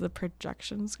because how the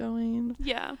projection's going.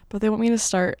 Yeah. But they want me to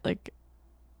start like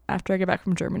after I get back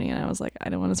from Germany, and I was like, I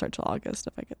don't want to start till August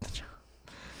if I get the job.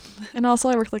 And also,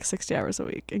 I work like 60 hours a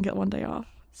week and get one day off.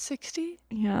 60?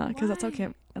 Yeah, because that's how Why?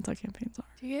 campaigns are.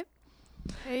 Do you get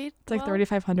paid? It's like well?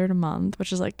 $3,500 a month,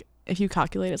 which is like, if you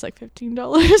calculate, it's like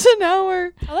 $15 an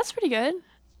hour. Oh, that's pretty good.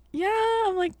 Yeah,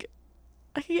 I'm like,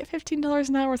 I could get $15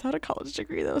 an hour without a college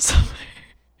degree though. Somewhere.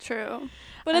 True.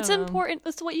 But I it's don't know. important.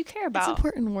 That's what you care about. It's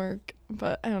important work,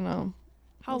 but I don't know.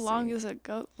 How We'll long see. does it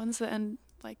go? When's the end?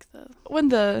 Like the. When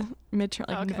the midterm,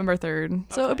 like Okay. November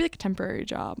 3rd. So it'll Okay. be like a temporary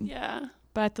job. Yeah.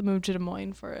 But I have to move to Des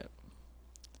Moines for it.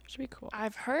 Should be cool.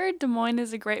 I've heard Des Moines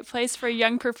is a great place for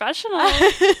young professionals.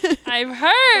 I've Is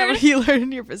that heard. what you learn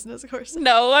in your business course?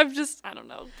 No, I don't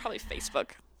know. Probably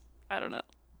Facebook. I don't know.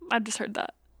 I've just heard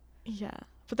that. Yeah.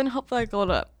 But then hopefully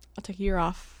I'll take a year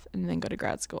off and then go to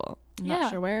grad school. I'm Yeah.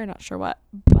 not sure where, not sure what,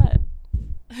 but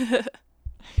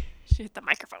She hit the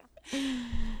microphone.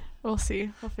 we'll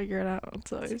see. We'll figure it out. It's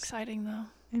It's always, exciting though.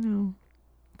 I know.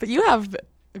 But you have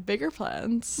bigger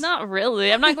plans. Not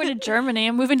really. I'm not going to Germany.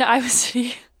 I'm moving to Iowa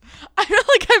City. I feel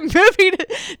like I'm moving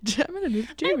to, I'm going to move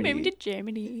to Germany. I'm moving to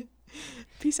Germany.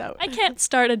 Peace out. I can't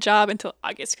start a job until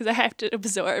August because I have to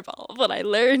absorb all of what I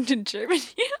learned in Germany.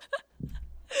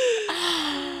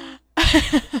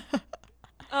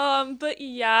 But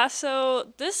yeah,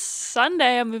 so this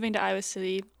Sunday I'm moving to Iowa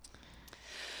City,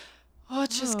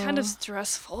 which is kind of Oh.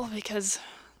 stressful because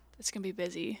it's gonna be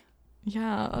busy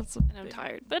Yeah, that's and I'm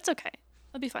tired, but it's okay.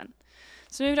 It'll be fun.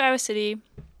 So moving to Iowa City.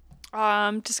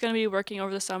 Just gonna be working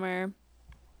over the summer.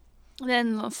 And then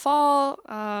in the fall,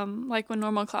 like when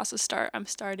normal classes start, I'm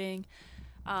starting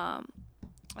a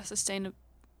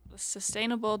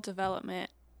sustainable development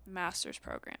master's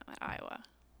program at Iowa.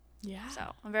 Yeah.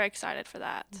 So I'm very excited for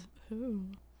that. Ooh.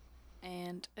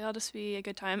 And it'll just be a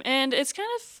good time. And it's kind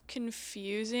of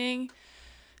confusing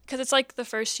because it's like the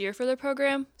first year for the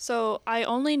program. So I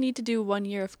only need to do 1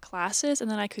 year of classes and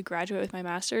then I could graduate with my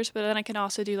master's. But then I can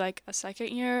also do like a second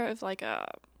year of like a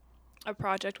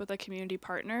project with a community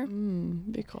partner.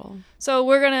 Be cool. So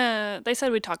they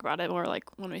said we'd talk about it more like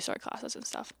when we start classes and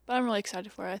stuff. But I'm really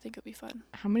excited for it. I think it'll be fun.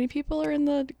 How many people are in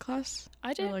the class?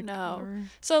 I Or, didn't like, know. or-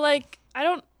 So like, I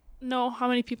don't know how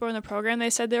many people are in the program.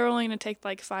 They said they were only going to take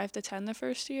like 5 to 10 the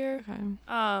first year. Okay.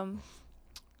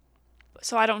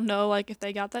 So I don't know like if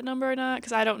they got that number or not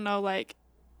because I don't know like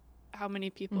how many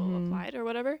people applied or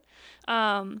whatever.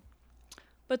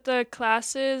 But the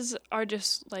classes are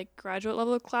just like graduate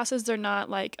level classes. They're not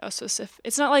like a specific.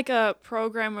 It's not like a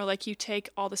program where like you take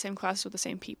all the same classes with the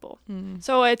same people.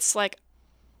 So it's like,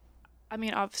 I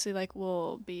mean, obviously like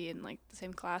we'll be in like the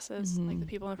same classes, like the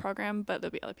people in the program, but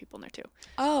there'll be other people in there too.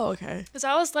 Oh, okay. Because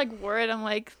I was like worried. I'm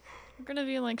like, we're gonna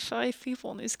be like 5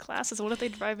 people in these classes. What if they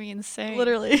drive me insane?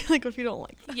 Literally, like if you don't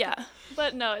like that. Yeah,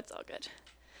 but no, it's all good.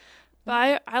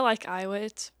 But I like Iowa.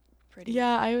 It's pretty.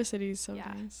 Yeah, Iowa City is so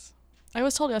Yeah. nice. I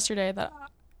was told yesterday that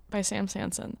by Sam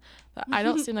Sanson that I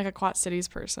don't seem like a Quad Cities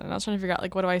person. And I was trying to figure out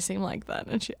like what do I seem like then?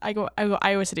 And I go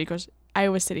Iowa City. She goes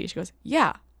Iowa City. She goes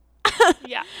yeah.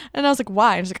 Yeah. And I was like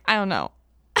why? And she's like I don't know.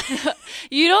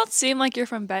 You don't seem like you're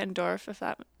from Bettendorf, if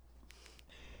that.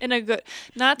 In a good,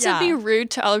 not to be Yeah. rude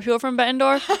to other people from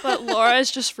Bettendorf, but Laura is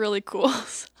just really cool.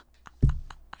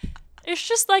 It's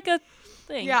just like a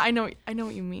thing. Yeah, I know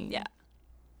what you mean. Yeah.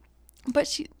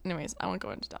 But anyways, I won't go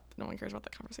into depth. No one cares about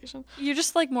that conversation. You're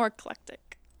just like more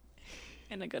eclectic,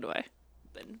 in a good way,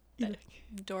 than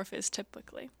Bettendorf is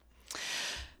typically.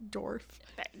 Dwarf.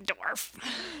 Bettendorf.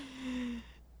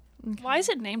 Why is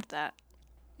it named that?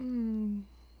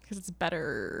 Because it's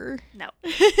better. No.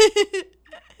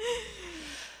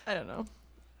 I don't know.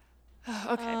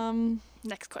 Okay.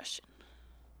 Next question.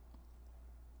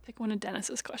 Pick one of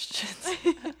Dennis's questions.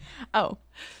 Oh.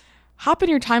 Hop in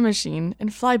your time machine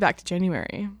and fly back to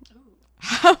January.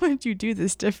 How would you do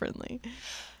this differently?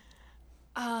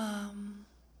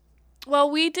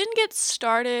 Well, we didn't get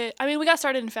started. I mean, we got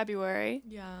started in February.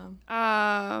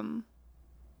 Yeah.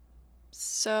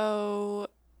 So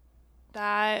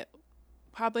that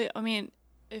probably, I mean,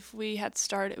 if we had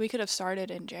started, we could have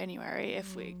started in January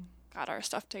if we got our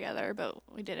stuff together, but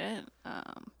we didn't,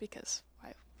 because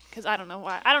I don't know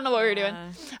why. I don't know what we were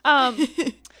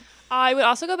doing. I would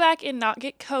also go back and not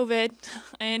get COVID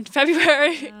in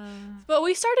February. But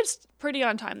we started pretty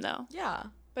on time, though. Yeah.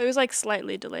 But it was, like,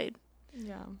 slightly delayed.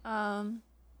 Yeah.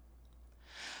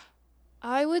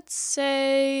 I would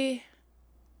say,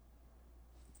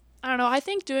 I don't know, I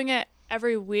think doing it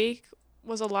every week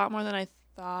was a lot more than I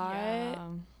thought. Yeah.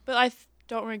 But I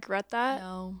don't regret that.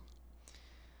 No.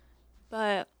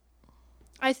 But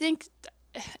I think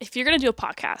if you're going to do a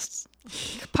podcast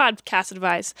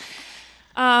advice,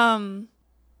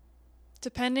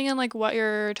 depending on, like, what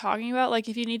you're talking about, like,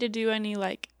 if you need to do any,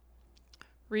 like,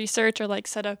 research or, like,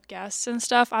 set up guests and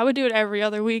stuff, I would do it every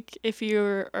other week if you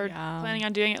are planning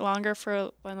on doing it longer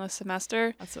for one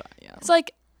semester. That's what, yeah. It's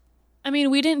like, I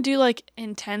mean, we didn't do, like,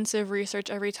 intensive research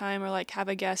every time or, like, have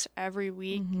a guest every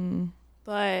week,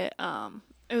 but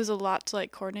it was a lot to,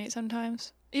 like, coordinate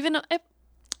sometimes. Even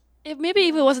it maybe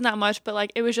even wasn't that much, but,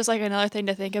 like, it was just, like, another thing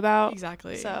to think about.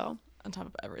 Exactly. So on top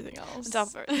of everything else. on top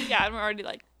of it, yeah, and we're already,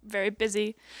 like, very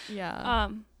busy. Yeah.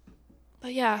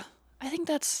 But yeah, I think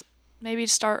that's maybe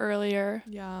start earlier.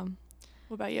 Yeah.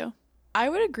 What about you? I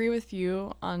would agree with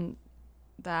you on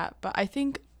that, but I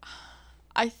think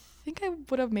I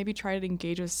would have maybe tried to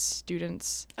engage with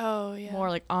students more,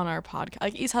 like, on our podcast.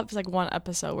 Like, each have like one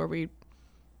episode where we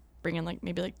bring in, like,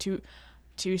 maybe like two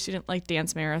student, like,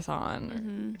 dance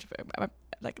marathon. Which,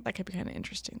 like, that could be kind of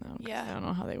interesting though. Yeah. I don't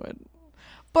know how they would,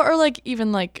 but or like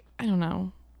even like I don't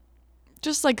know,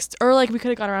 just like or like we could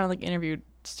have gone around and, like, interviewed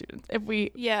students if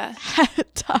we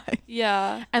had time.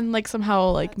 Yeah. And, like,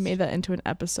 somehow, like, made that into an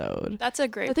episode. That's a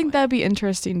great I think point. that'd be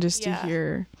interesting just to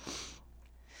hear.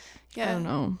 Yeah. I don't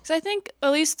know. Because I think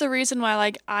at least the reason why,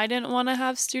 like, I didn't want to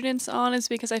have students on is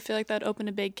because I feel like that opened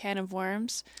a big can of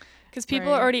worms. Because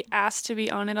people Right. already asked to be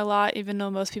on it a lot, even though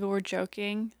most people were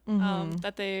joking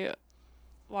that they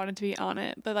wanted to be on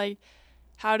it. But, like,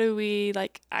 how do we,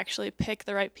 like, actually pick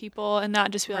the right people and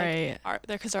not just be like,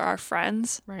 because they're our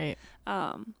friends? Right.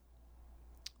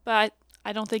 But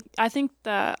I think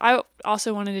that I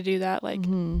also wanted to do that, like,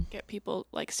 get people,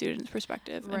 like, students'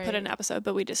 perspective and put in an episode,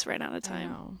 but we just ran out of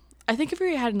time. I think if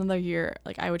we had another year,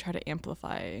 like, I would try to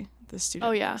amplify the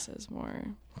student voices more.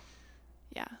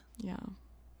 Yeah. Yeah.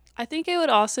 I think it would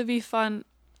also be fun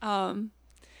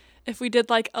if we did,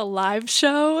 like, a live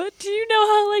show. Do you know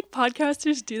how, like,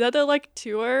 podcasters do that? They'll, like,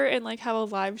 tour and, like, have a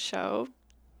live show.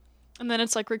 And then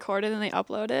it's, like, recorded and they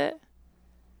upload it.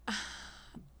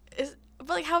 But,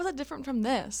 like, how is that different from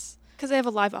this? Because they have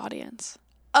a live audience.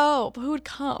 Oh, but who would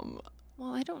come?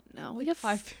 Well, I don't know. We have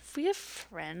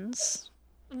friends.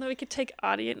 And then we could take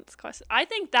audience questions. I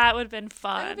think that would have been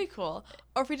fun. That would be cool.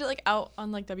 Or if we did, like, out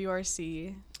on, like,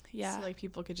 WRC. Yeah. So, like,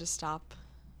 people could just stop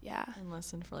and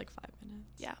listen for, like, 5 minutes.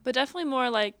 Yeah, but definitely more,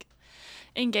 like,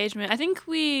 engagement. I think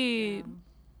we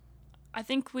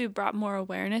brought more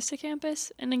awareness to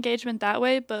campus and engagement that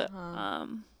way, but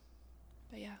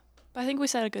yeah. But I think we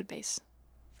set a good base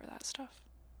for that stuff.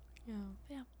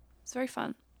 Yeah. It's very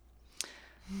fun.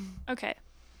 Okay.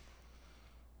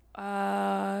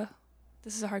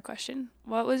 This is a hard question.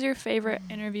 What was your favorite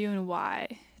interview and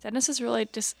why? Dennis is really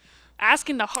just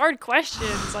asking the hard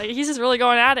questions. Like, he's just really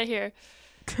going at it here.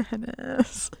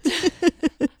 Dennis.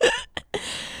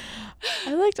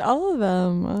 I liked all of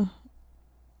them.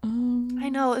 I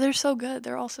know, they're so good.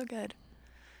 They're all so good.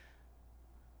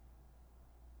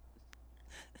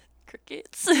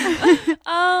 Crickets.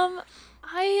 I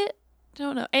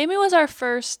don't know. Amy was our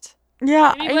first.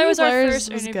 Yeah, Amy Blair was our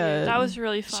first was interview. good. That was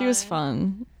really fun. She was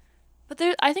fun. But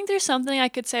I think there's something I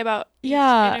could say about each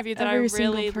interview that I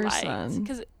really liked,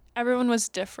 because everyone was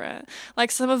different.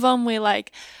 Like, some of them we,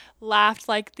 like, laughed,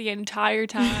 like, the entire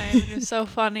time. It was so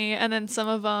funny. And then some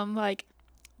of them, like,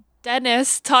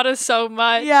 Dennis taught us so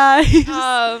much. Yeah.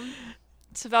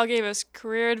 Savell gave us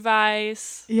career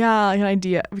advice. Yeah, like an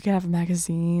idea. We could have a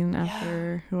magazine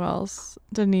after. Who else?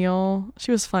 Danielle.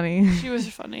 She was funny. She was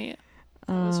funny.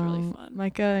 That was really fun.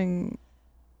 Micah and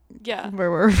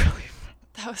were really fun.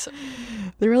 That was so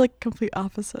They were, like, complete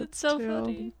opposites. It's so too.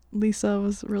 funny. Lisa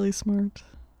was really smart.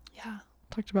 Yeah.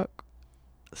 Talked about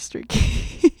streaking.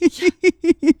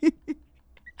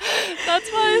 That's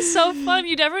why it's so fun.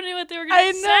 You never knew what they were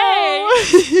going to say.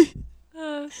 I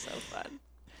know. So fun.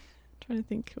 Trying to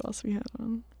think who else we had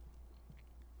on.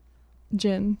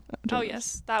 Jen. Oh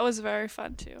yes, that was very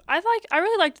fun too. I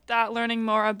really liked that, learning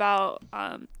more about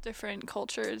different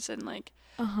cultures and, like,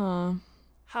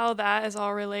 how that is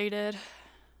all related.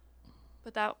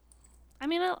 But I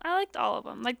liked all of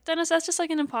them. Like, Dennis, that's just,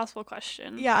 like, an impossible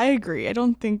question. Yeah, I agree. I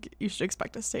don't think you should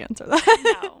expect us to answer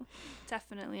that. No,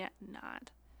 definitely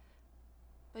not.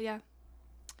 But yeah.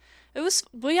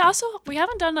 We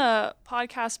haven't done a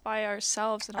podcast by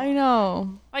ourselves in a I while.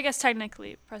 know. I guess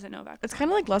technically President Novak. It's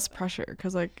kind of like less pressure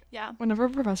because like Yeah. whenever a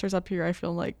professor's up here, I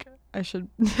feel like I should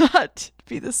not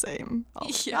be the same. Well,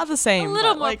 Yeah. not the same. A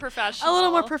little but, more like, professional. A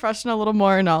little more professional, a little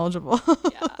more knowledgeable.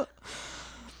 Yeah.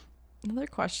 Another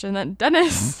question that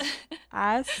Dennis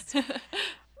asked.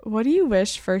 What do you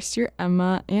wish first year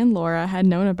Emma and Laura had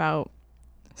known about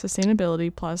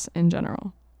sustainability plus in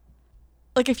general?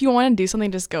 Like if you want to do something,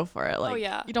 just go for it. Like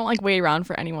yeah. you don't like wait around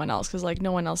for anyone else because like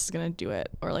no one else is gonna do it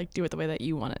or like do it the way that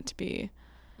you want it to be.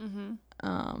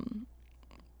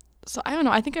 So I don't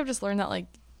know. I think I've just learned that like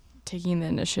taking the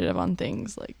initiative on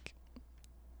things, like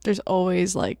there's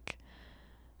always like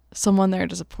someone there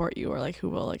to support you or like who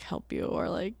will like help you or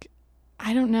like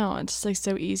I don't know. It's just like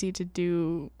so easy to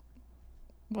do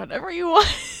whatever you want.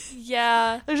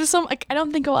 Yeah. There's just some like I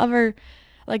don't think I'll ever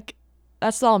like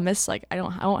that's all I'll miss. Like I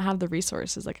won't have the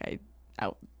resources like I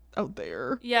out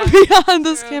there. Yeah. Beyond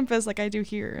this True. campus like I do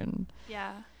here and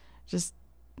Yeah. just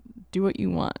do what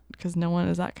you want because no one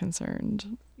is that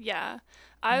concerned. Yeah.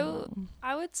 I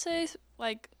would say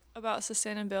like about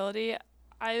sustainability,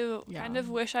 I kind of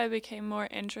wish I became more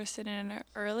interested in it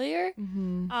earlier.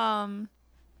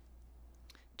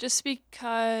 Just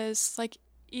because like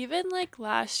even like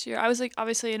last year I was like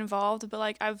obviously involved, but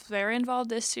like I was very involved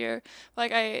this year.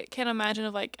 Like I can't imagine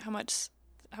of like how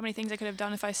many things I could have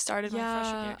done if I started my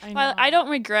freshman year. But I don't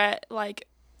regret like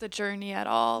the journey at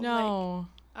all. No.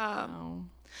 Like, No.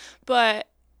 but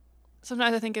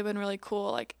sometimes I think it'd been really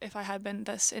cool like if I had been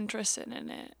this interested in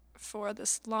it for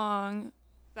this long,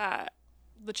 that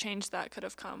the change that could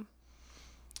have come.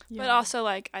 Yeah. But also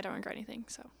like I don't regret anything,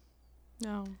 so.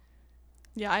 No.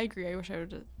 Yeah, I agree. I wish I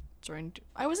would have joined.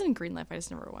 I was in Green Life. I just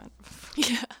never went.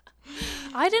 Yeah.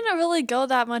 I didn't really go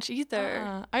that much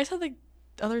either. I just had like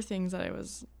other things that I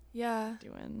was Yeah.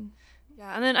 doing.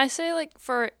 Yeah. And then I say like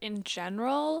for in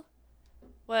general,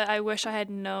 what I wish I had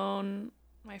known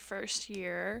my first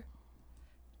year,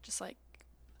 just like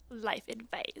life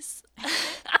advice.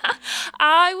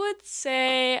 I would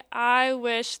say I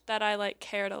wish that I like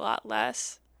cared a lot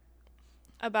less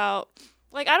about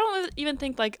like I don't even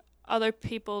think like other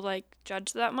people like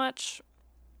judge that much,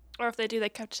 or if they do they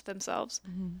kept to themselves.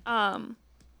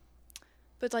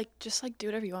 But like just like do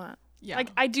whatever you want. Yeah.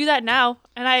 Like I do that now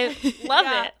and I love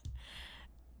Yeah. it.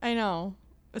 I know.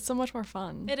 It's so much more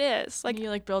fun. It is. Like Like you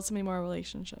like build so many more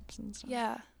relationships and stuff.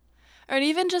 yeah. Or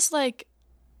even just like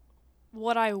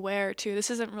what I wear too.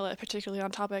 This isn't really particularly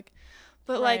on topic.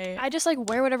 But like Right. I just like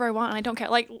wear whatever I want and I don't care.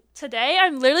 Like today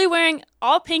I'm literally wearing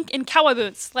all pink and cowboy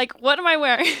boots. Like what am I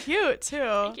wearing? Cute too.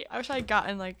 you. I wish I had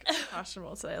gotten like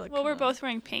fashionable today. Like Well, we're both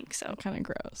wearing pink, so kind of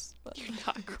gross. But you're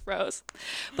not gross.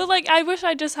 But like I wish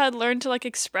I just had learned to like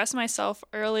express myself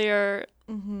earlier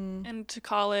into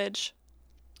college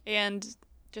and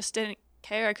just didn't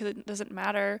care because it doesn't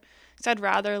matter. Because I'd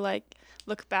rather like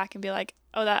look back and be like,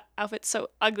 oh, that outfit's so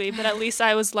ugly, but at least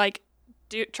I was like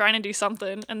trying to do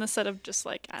something, and instead of just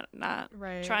like not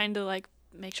right. trying to like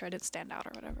make sure I didn't stand out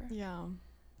or whatever. Yeah.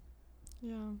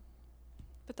 Yeah.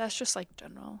 But that's just like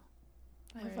general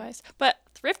Right. advice. But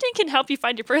thrifting can help you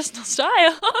find your personal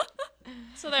style.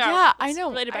 So there are. Yeah, I It's know.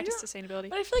 Related back I to don't- sustainability.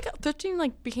 But I feel like thrifting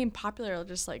like became popular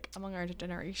just like among our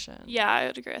generation. Yeah, I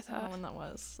would agree with I don't know that. when that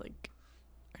was like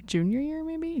our junior year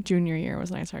maybe. Junior year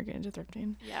was when I started getting into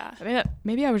thrifting. Yeah. I mean,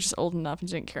 maybe I was just old enough and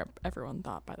didn't care what everyone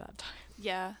thought by that time.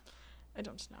 Yeah. I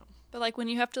don't know. But like when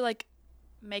you have to like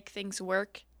make things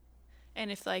work,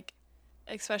 and if like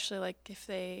especially like if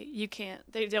they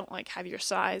don't like have your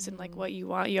size and like what you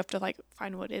want, you have to like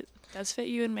find what it does fit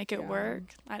you and make it Yeah. work.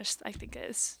 I think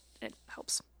it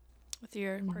helps with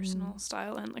your personal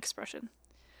style and expression.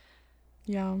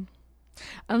 Yeah.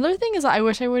 Another thing is that I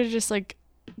wish I would have just like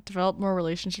developed more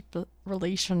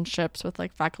relationships with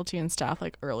like faculty and staff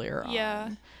like earlier Yeah.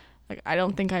 on. Like I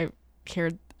don't think I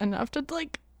cared enough to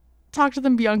like talk to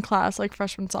them beyond class like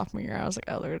freshman sophomore year. I was like,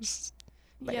 oh, they're just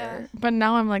there. Yeah. But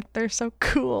now I'm like, they're so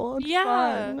cool and Yeah.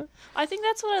 fun. I think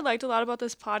that's what I liked a lot about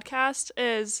this podcast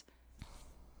is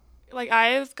like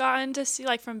I've gotten to see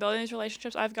like from building these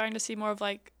relationships, I've gotten to see more of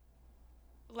like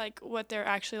what they're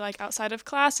actually like outside of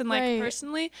class and like Right.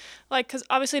 personally, like because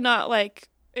obviously not like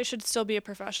it should still be a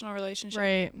professional relationship.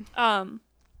 Right.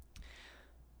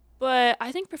 But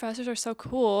I think professors are so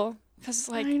cool because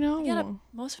like I know.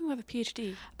 most of them have a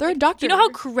PhD. They're a doctor. You know how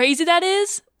crazy that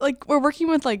is? like we're working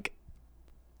with like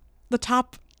the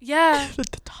top Yeah. the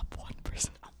top 1%.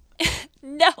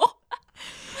 No.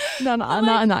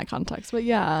 not in that context, but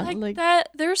yeah, like that.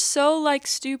 They're so like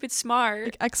stupid smart,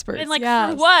 like experts, and like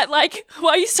yes. for what? Like,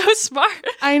 why are you so smart?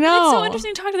 I know. And it's so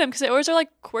interesting to talk to them because they always are like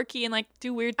quirky and like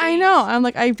do weird things. I know. I'm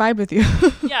like, I vibe with you.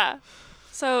 Yeah.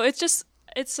 So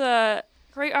it's a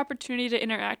great opportunity to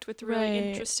interact with really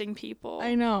interesting people.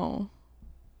 I know.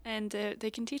 And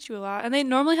they can teach you a lot. And they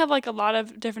normally have like a lot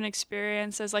of different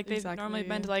experiences. Like they've normally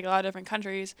been to like a lot of different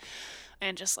countries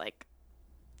and just like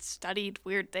studied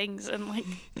weird things and like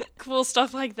cool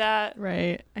stuff like that.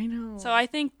 Right. I know. So I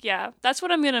think, yeah, that's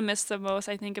what I'm going to miss the most.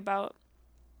 I think about,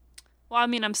 well, I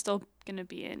mean, I'm still going to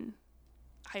be in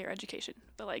higher education,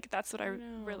 but like that's what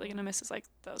I'm really going to miss is like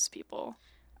those people.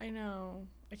 I know.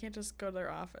 I can't just go to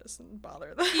their office and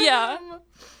bother them. Yeah.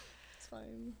 It's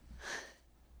fine.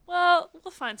 Well,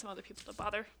 we'll find some other people to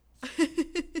bother.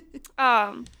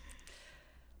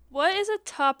 What is a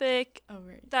topic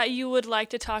that you would have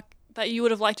liked to talk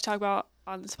about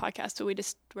on this podcast, but we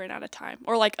just ran out of time,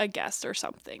 or like a guest or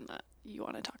something that you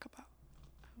want to talk about?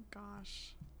 Oh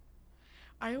gosh,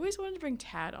 I always wanted to bring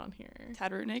Tad on here.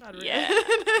 Tad Rudnick? Yeah,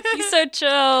 he's so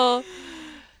chill.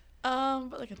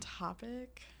 But like a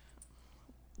topic.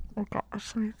 Oh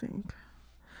gosh, let me think.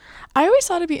 I always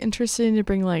thought it'd be interesting to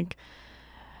bring like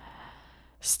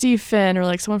Steve Finn or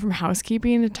like someone from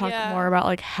housekeeping to talk more about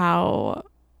like how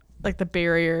like the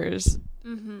barriers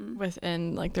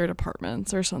within like their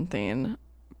departments or something.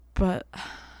 But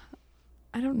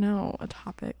I don't know, a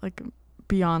topic like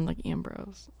beyond like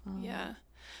Ambrose. Yeah.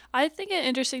 I think an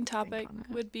interesting topic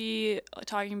would be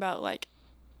talking about like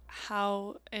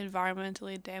how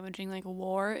environmentally damaging like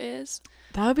war is.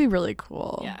 That would be really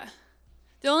cool. Yeah.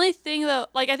 The only thing though,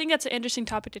 like I think that's an interesting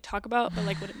topic to talk about, but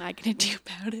like what am I gonna do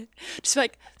about it? Just be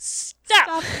like,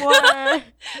 stop war.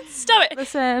 Stop it.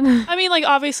 Listen. I mean, like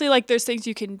obviously like there's things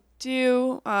you can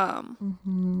do,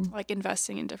 like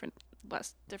investing in different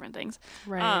things.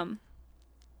 Right.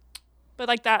 But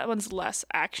like that one's less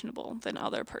actionable than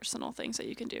other personal things that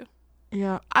you can do.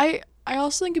 Yeah. I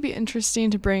also think it'd be interesting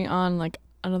to bring on like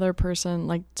another person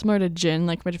like similar to Jin,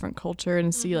 like from a different culture,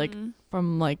 and see like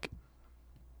from like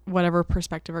whatever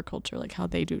perspective or culture, like how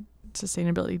they do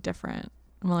sustainability different,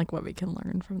 and like what we can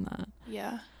learn from that.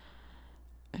 Yeah.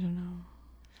 I don't know.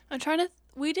 I'm trying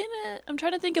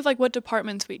to think of like what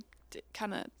departments we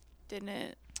kind of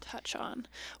didn't touch on.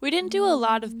 We didn't do a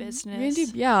lot of business. We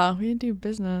didn't do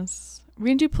business. We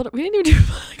didn't do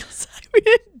political side. We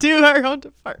didn't do our own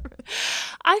department.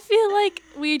 I feel like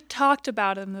we talked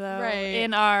about them though, right.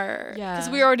 in our, because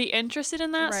we were already interested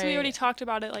in that, so we already talked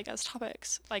about it like as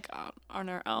topics, like on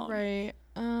our own. Right.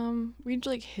 We did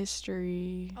like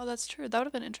history. Oh, that's true. That would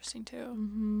have been interesting too.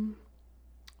 Mm-hmm.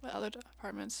 What other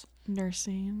departments?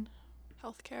 Nursing.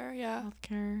 Healthcare, yeah.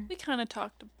 Healthcare. We kind of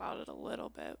talked about it a little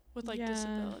bit with like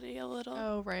disability a little.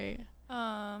 Oh, right.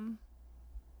 I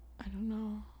don't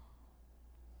know.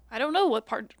 I don't know what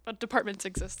departments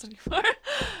exist anymore.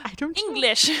 I don't know.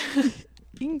 English.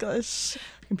 English.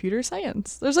 Computer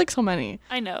science. There's like so many.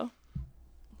 I know.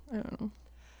 I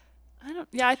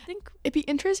don't know. I think it'd be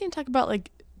interesting to talk about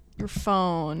like your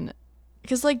phone,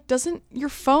 because like doesn't your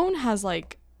phone has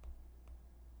like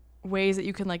ways that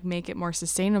you can like make it more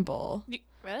sustainable.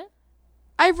 What?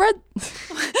 I've read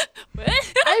What?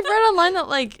 I've read online that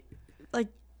like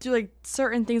do like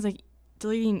certain things like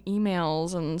deleting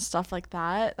emails and stuff like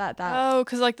that. Oh,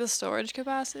 because like the storage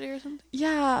capacity or something?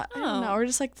 Yeah, I don't know. Or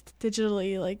just like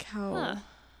digitally, like how... Huh.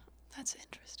 That's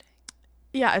interesting.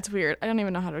 Yeah, it's weird. I don't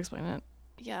even know how to explain it.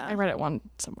 Yeah. I read it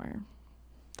somewhere.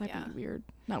 That'd be weird.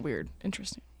 Not weird.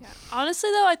 Interesting. Yeah.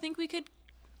 Honestly, though, I think we could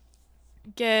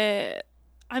get...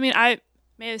 I mean,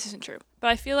 maybe this isn't true, but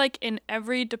I feel like in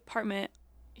every department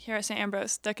here at St.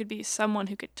 Ambrose, there could be someone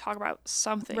who could talk about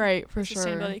something. Right, for sure.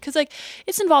 Sustainability. Because, like,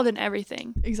 it's involved in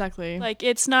everything. Exactly. Like,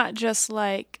 it's not just,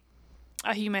 like,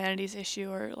 a humanities issue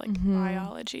or, like,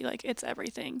 biology. Like, it's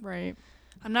everything. Right.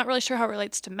 I'm not really sure how it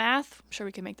relates to math. I'm sure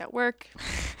we can make that work.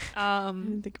 I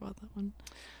didn't think about that one.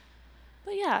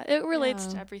 But, yeah, it relates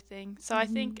to everything. So I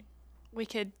think we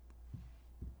could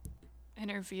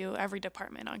interview every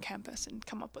department on campus and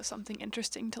come up with something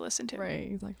interesting to listen to.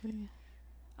 Right, exactly.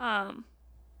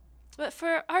 But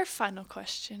for our final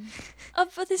question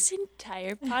of this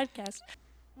entire podcast,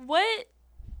 what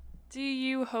do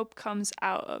you hope comes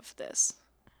out of this?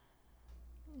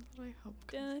 What do I hope?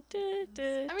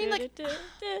 I mean, like,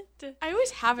 I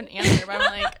always have an answer, but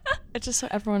I'm like, it's just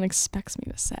what everyone expects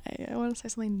me to say. I want to say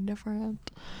something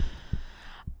different.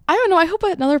 I don't know. I hope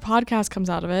another podcast comes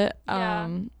out of it. Yeah.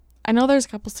 I know there's a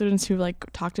couple students who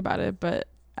like talked about it, but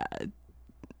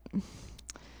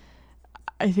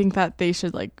I think that they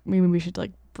should maybe we should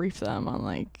brief them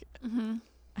on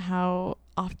how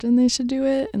often they should do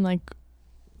it and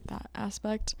that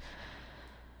aspect.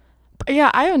 But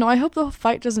yeah, I don't know. I hope the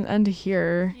fight doesn't end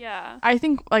here. Yeah. I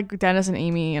think like Dennis and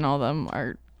Amy and all them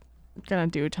are gonna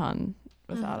do a ton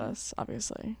without us,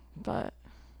 obviously. But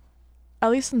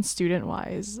at least in student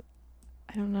wise,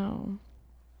 I don't know.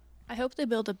 I hope they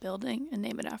build a building and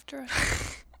name it after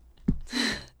us.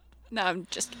 No, I'm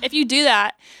just. If you do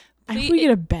that, I hope we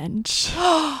get a bench.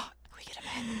 we get a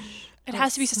bench. It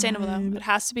has to be sustainable though. It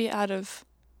has to be out of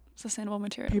sustainable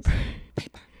materials.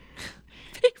 Paper.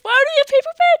 Why do you have paper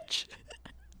bench?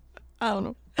 I don't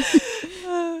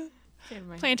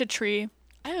know. Plant a tree.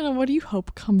 I don't know. What do you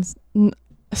hope comes?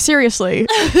 Seriously.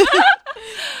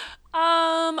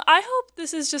 I hope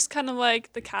this is just kind of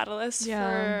like the catalyst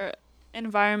for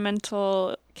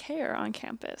environmental care on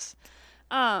campus.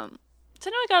 So I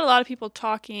know I got a lot of people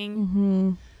talking.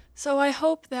 Mm-hmm. So I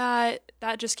hope that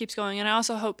just keeps going, and I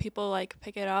also hope people like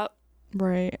pick it up.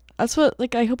 Right. That's what.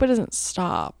 Like, I hope it doesn't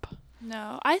stop.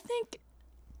 No, I think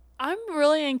I'm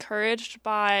really encouraged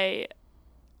by.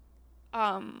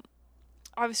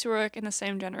 Obviously we're like in the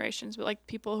same generations, but like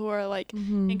people who are like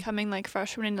incoming like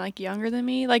freshmen and like younger than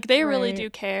me, like they really do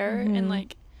care and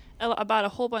like about a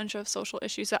whole bunch of social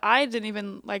issues that I didn't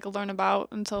even like learn about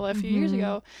until a few years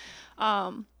ago.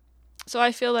 So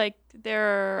I feel like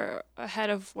they're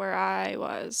ahead of where I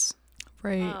was.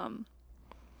 Right.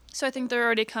 So I think they're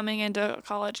already coming into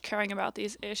college caring about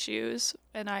these issues,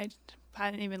 and I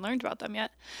hadn't even learned about them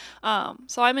yet.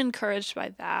 So I'm encouraged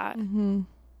by that. Mm-hmm.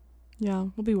 Yeah,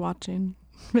 we'll be watching.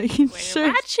 Making sure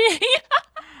watching.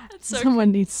 So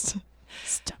someone needs to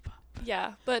step up.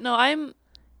 Yeah, but no,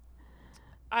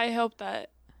 I hope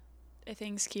that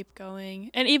things keep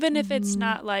going. And even if it's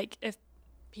not like, if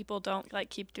people don't like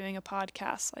keep doing a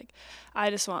podcast, like I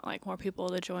just want like more people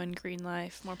to join Green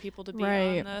Life, more people to be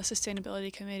on the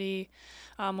sustainability committee,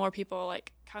 more people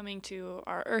like coming to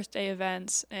our Earth Day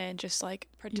events and just like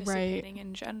participating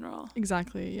in general.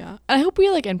 Exactly. Yeah. And I hope we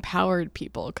like empowered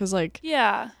people, because like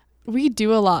we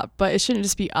do a lot, but it shouldn't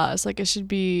just be us. Like it should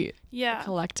be a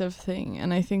collective thing.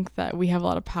 And I think that we have a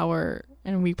lot of power,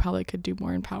 and we probably could do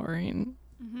more empowering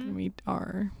than we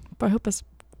are. But I hope this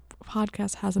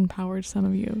podcast has empowered some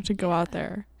of you to go out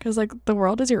there, because like the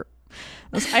world is your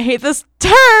I hate this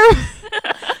term.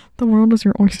 The world is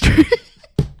your oyster.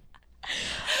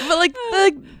 But like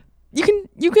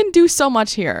you can do so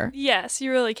much here. Yes, you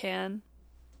really can.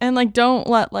 And like don't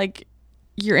let like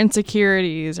your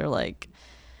insecurities or like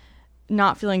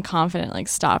not feeling confident like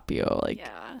stop you. Like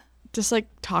just like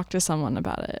talk to someone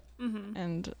about it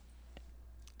and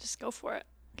just go for it.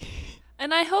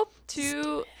 And I hope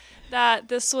too that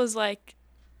this was like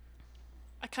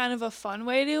a kind of a fun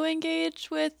way to engage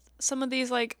with some of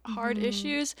these like hard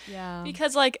issues. Yeah.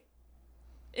 Because like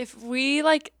if we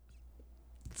like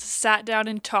sat down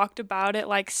and talked about it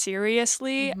like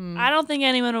seriously, I don't think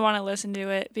anyone would want to listen to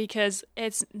it, because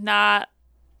it's not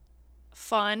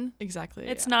fun. Exactly.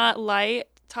 It's not light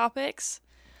topics.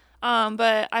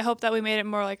 But I hope that we made it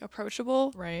more like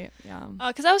approachable. Right. Yeah.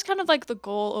 Because that was kind of like the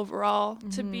goal overall,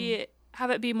 to have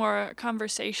it be more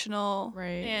conversational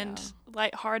and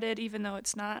lighthearted, even though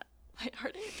it's not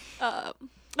lighthearted.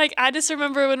 Like I just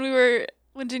remember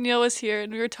when Danielle was here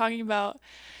and we were talking about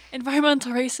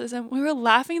environmental racism, we were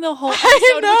laughing the whole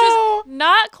episode, which is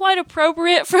not quite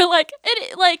appropriate for like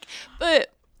it. Like,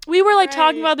 but we were like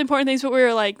talking about the important things, but we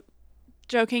were like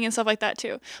joking and stuff like that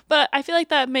too. But I feel like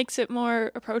that makes it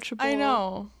more approachable. I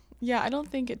know. Yeah, I don't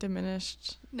think it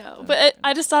diminished. No, but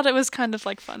I just thought it was kind of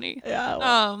like funny. Yeah.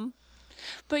 Well.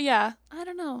 But yeah, I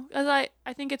don't know. As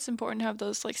I think it's important to have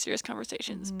those like serious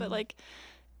conversations, but like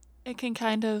it can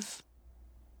kind of,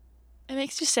 it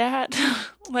makes you sad,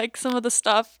 like some of the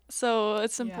stuff. So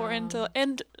it's important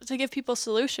to give people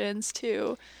solutions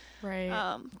too. Right.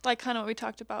 Like kind of what we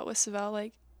talked about with Savell,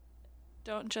 like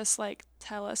don't just like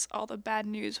tell us all the bad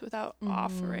news without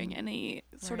offering any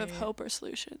sort of hope or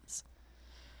solutions.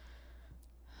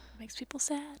 Makes people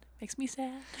sad. Makes me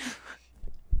sad.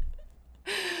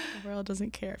 The world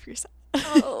doesn't care if you're sad.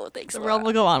 Oh, thanks. The world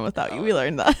will go on without you. We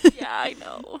learned that. Yeah, I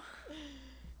know.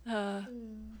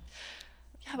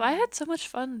 Yeah, but I had so much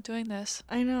fun doing this.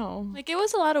 I know. Like it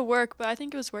was a lot of work, but I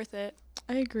think it was worth it.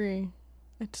 I agree.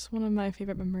 It's one of my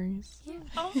favorite memories. Yeah.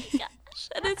 Oh my gosh.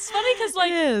 And it's funny because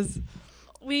like it is.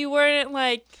 We weren't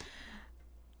like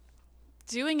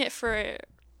doing it for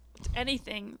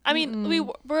anything. I mean, we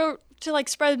were to like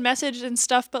spread message and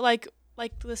stuff, but like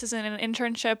this isn't an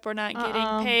internship. We're not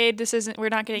getting paid. We're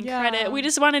not getting credit. We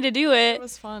just wanted to do it. It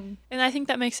was fun. And I think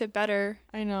that makes it better.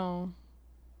 I know.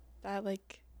 That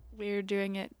like we're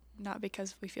doing it not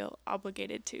because we feel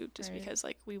obligated to, just because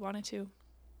like we wanted to.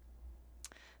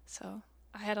 So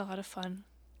I had a lot of fun.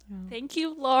 Thank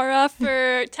you, Laura,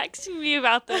 for texting me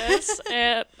about this.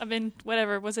 And I've been,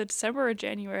 whatever, was it December or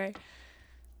January?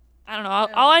 I don't know.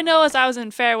 All I know is I was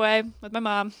in Fairway with my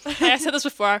mom. I said this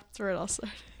before. That's where it all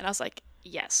started. And I was like,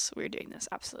 yes, we're doing this.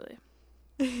 Absolutely.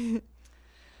 Yeah.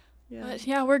 But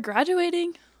yeah, we're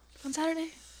graduating on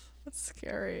Saturday. That's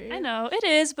scary. I know, it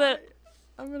is, but...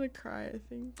 I'm going to cry, I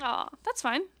think. Aw, that's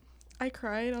fine. I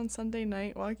cried on Sunday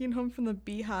night walking home from the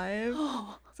Beehive.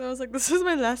 So I was like, this is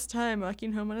my last time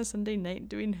walking home on a Sunday night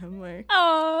doing homework.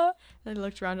 Aw. And I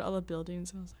looked around at all the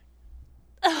buildings and I was like...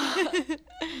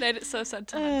 Made it so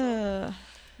sentimental.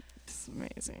 It's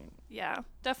amazing. Yeah,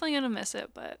 definitely gonna miss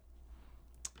it, but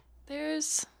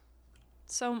there's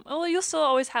so... Well, you'll still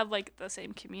always have, like, the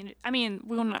same community. I mean,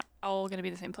 we're not all gonna be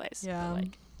in the same place. Yeah. But,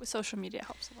 like, with social media, it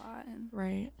helps a lot. And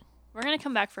Right. we're gonna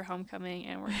come back for homecoming,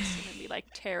 and we're just gonna be, like,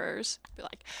 terrors. Be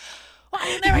like, why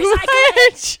isn't there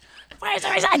recycling? Where is the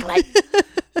recycling?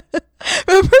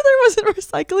 Remember there wasn't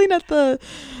recycling at the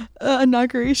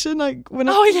inauguration? Like when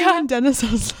and Dennis,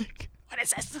 I was like, what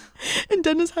is this? And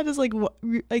Dennis had his like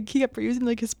he kept reusing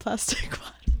like his plastic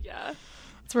bottle. Yeah.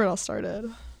 That's where it all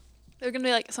started. They're gonna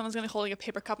be like, someone's gonna be holding a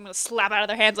paper cup. I'm gonna slap it out of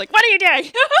their hands. Like, what are you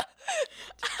doing?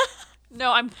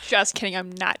 No, I'm just kidding. I'm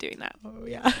not doing that. Oh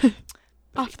yeah.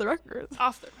 Off the record.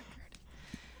 Off the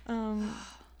record.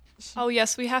 Oh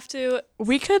yes, we have to.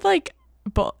 We could like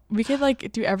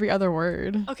do every other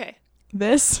word. Okay.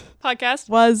 This podcast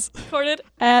was recorded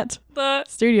at the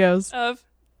studios of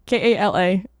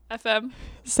KALA FM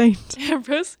St.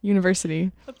 Ambrose.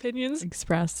 University. Opinions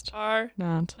Expressed are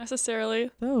not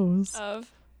necessarily those of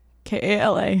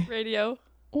KALA Radio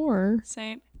or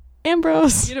St.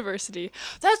 Ambrose University.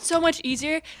 That's so much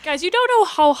easier. Guys, you don't know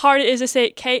how hard it is to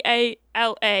say KALA.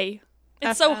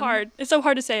 It's so hard. It's so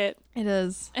hard to say it. It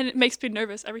is. And it makes me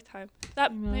nervous every time. I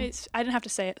didn't have to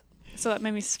say it. So that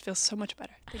made me feel so much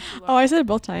better. Thank you, Laura. Oh, I said it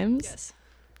both times? Yes.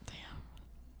 Damn.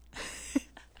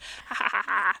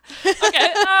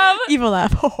 Okay. Evil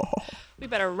laugh. We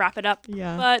better wrap it up.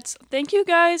 Yeah. But thank you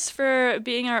guys for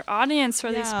being our audience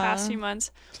for these past few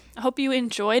months. I hope you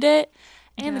enjoyed it.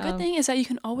 And the good thing is that you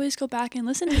can always go back and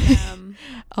listen to them.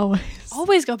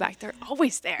 Always go back. They're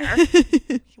always there.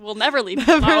 We'll never leave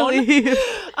them alone. Leave.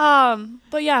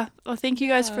 But yeah, well, thank you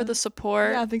guys for the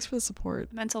support. Yeah, thanks for the support.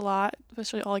 It meant a lot,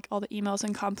 especially all the emails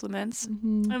and compliments.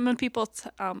 Mm-hmm. And when people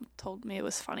told me it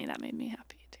was funny, that made me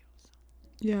happy too. So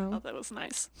Yeah. I thought that was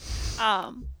nice.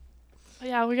 But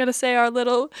yeah, we got to say our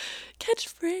little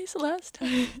catchphrase last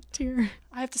time. Dear.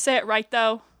 I have to say it right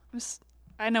though.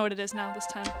 I know what it is now this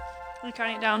time. I'm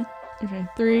counting it down. Okay,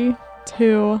 3,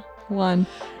 2, 1.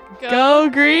 Go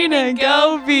green and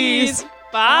go bees.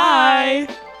 Bye.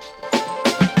 Bye.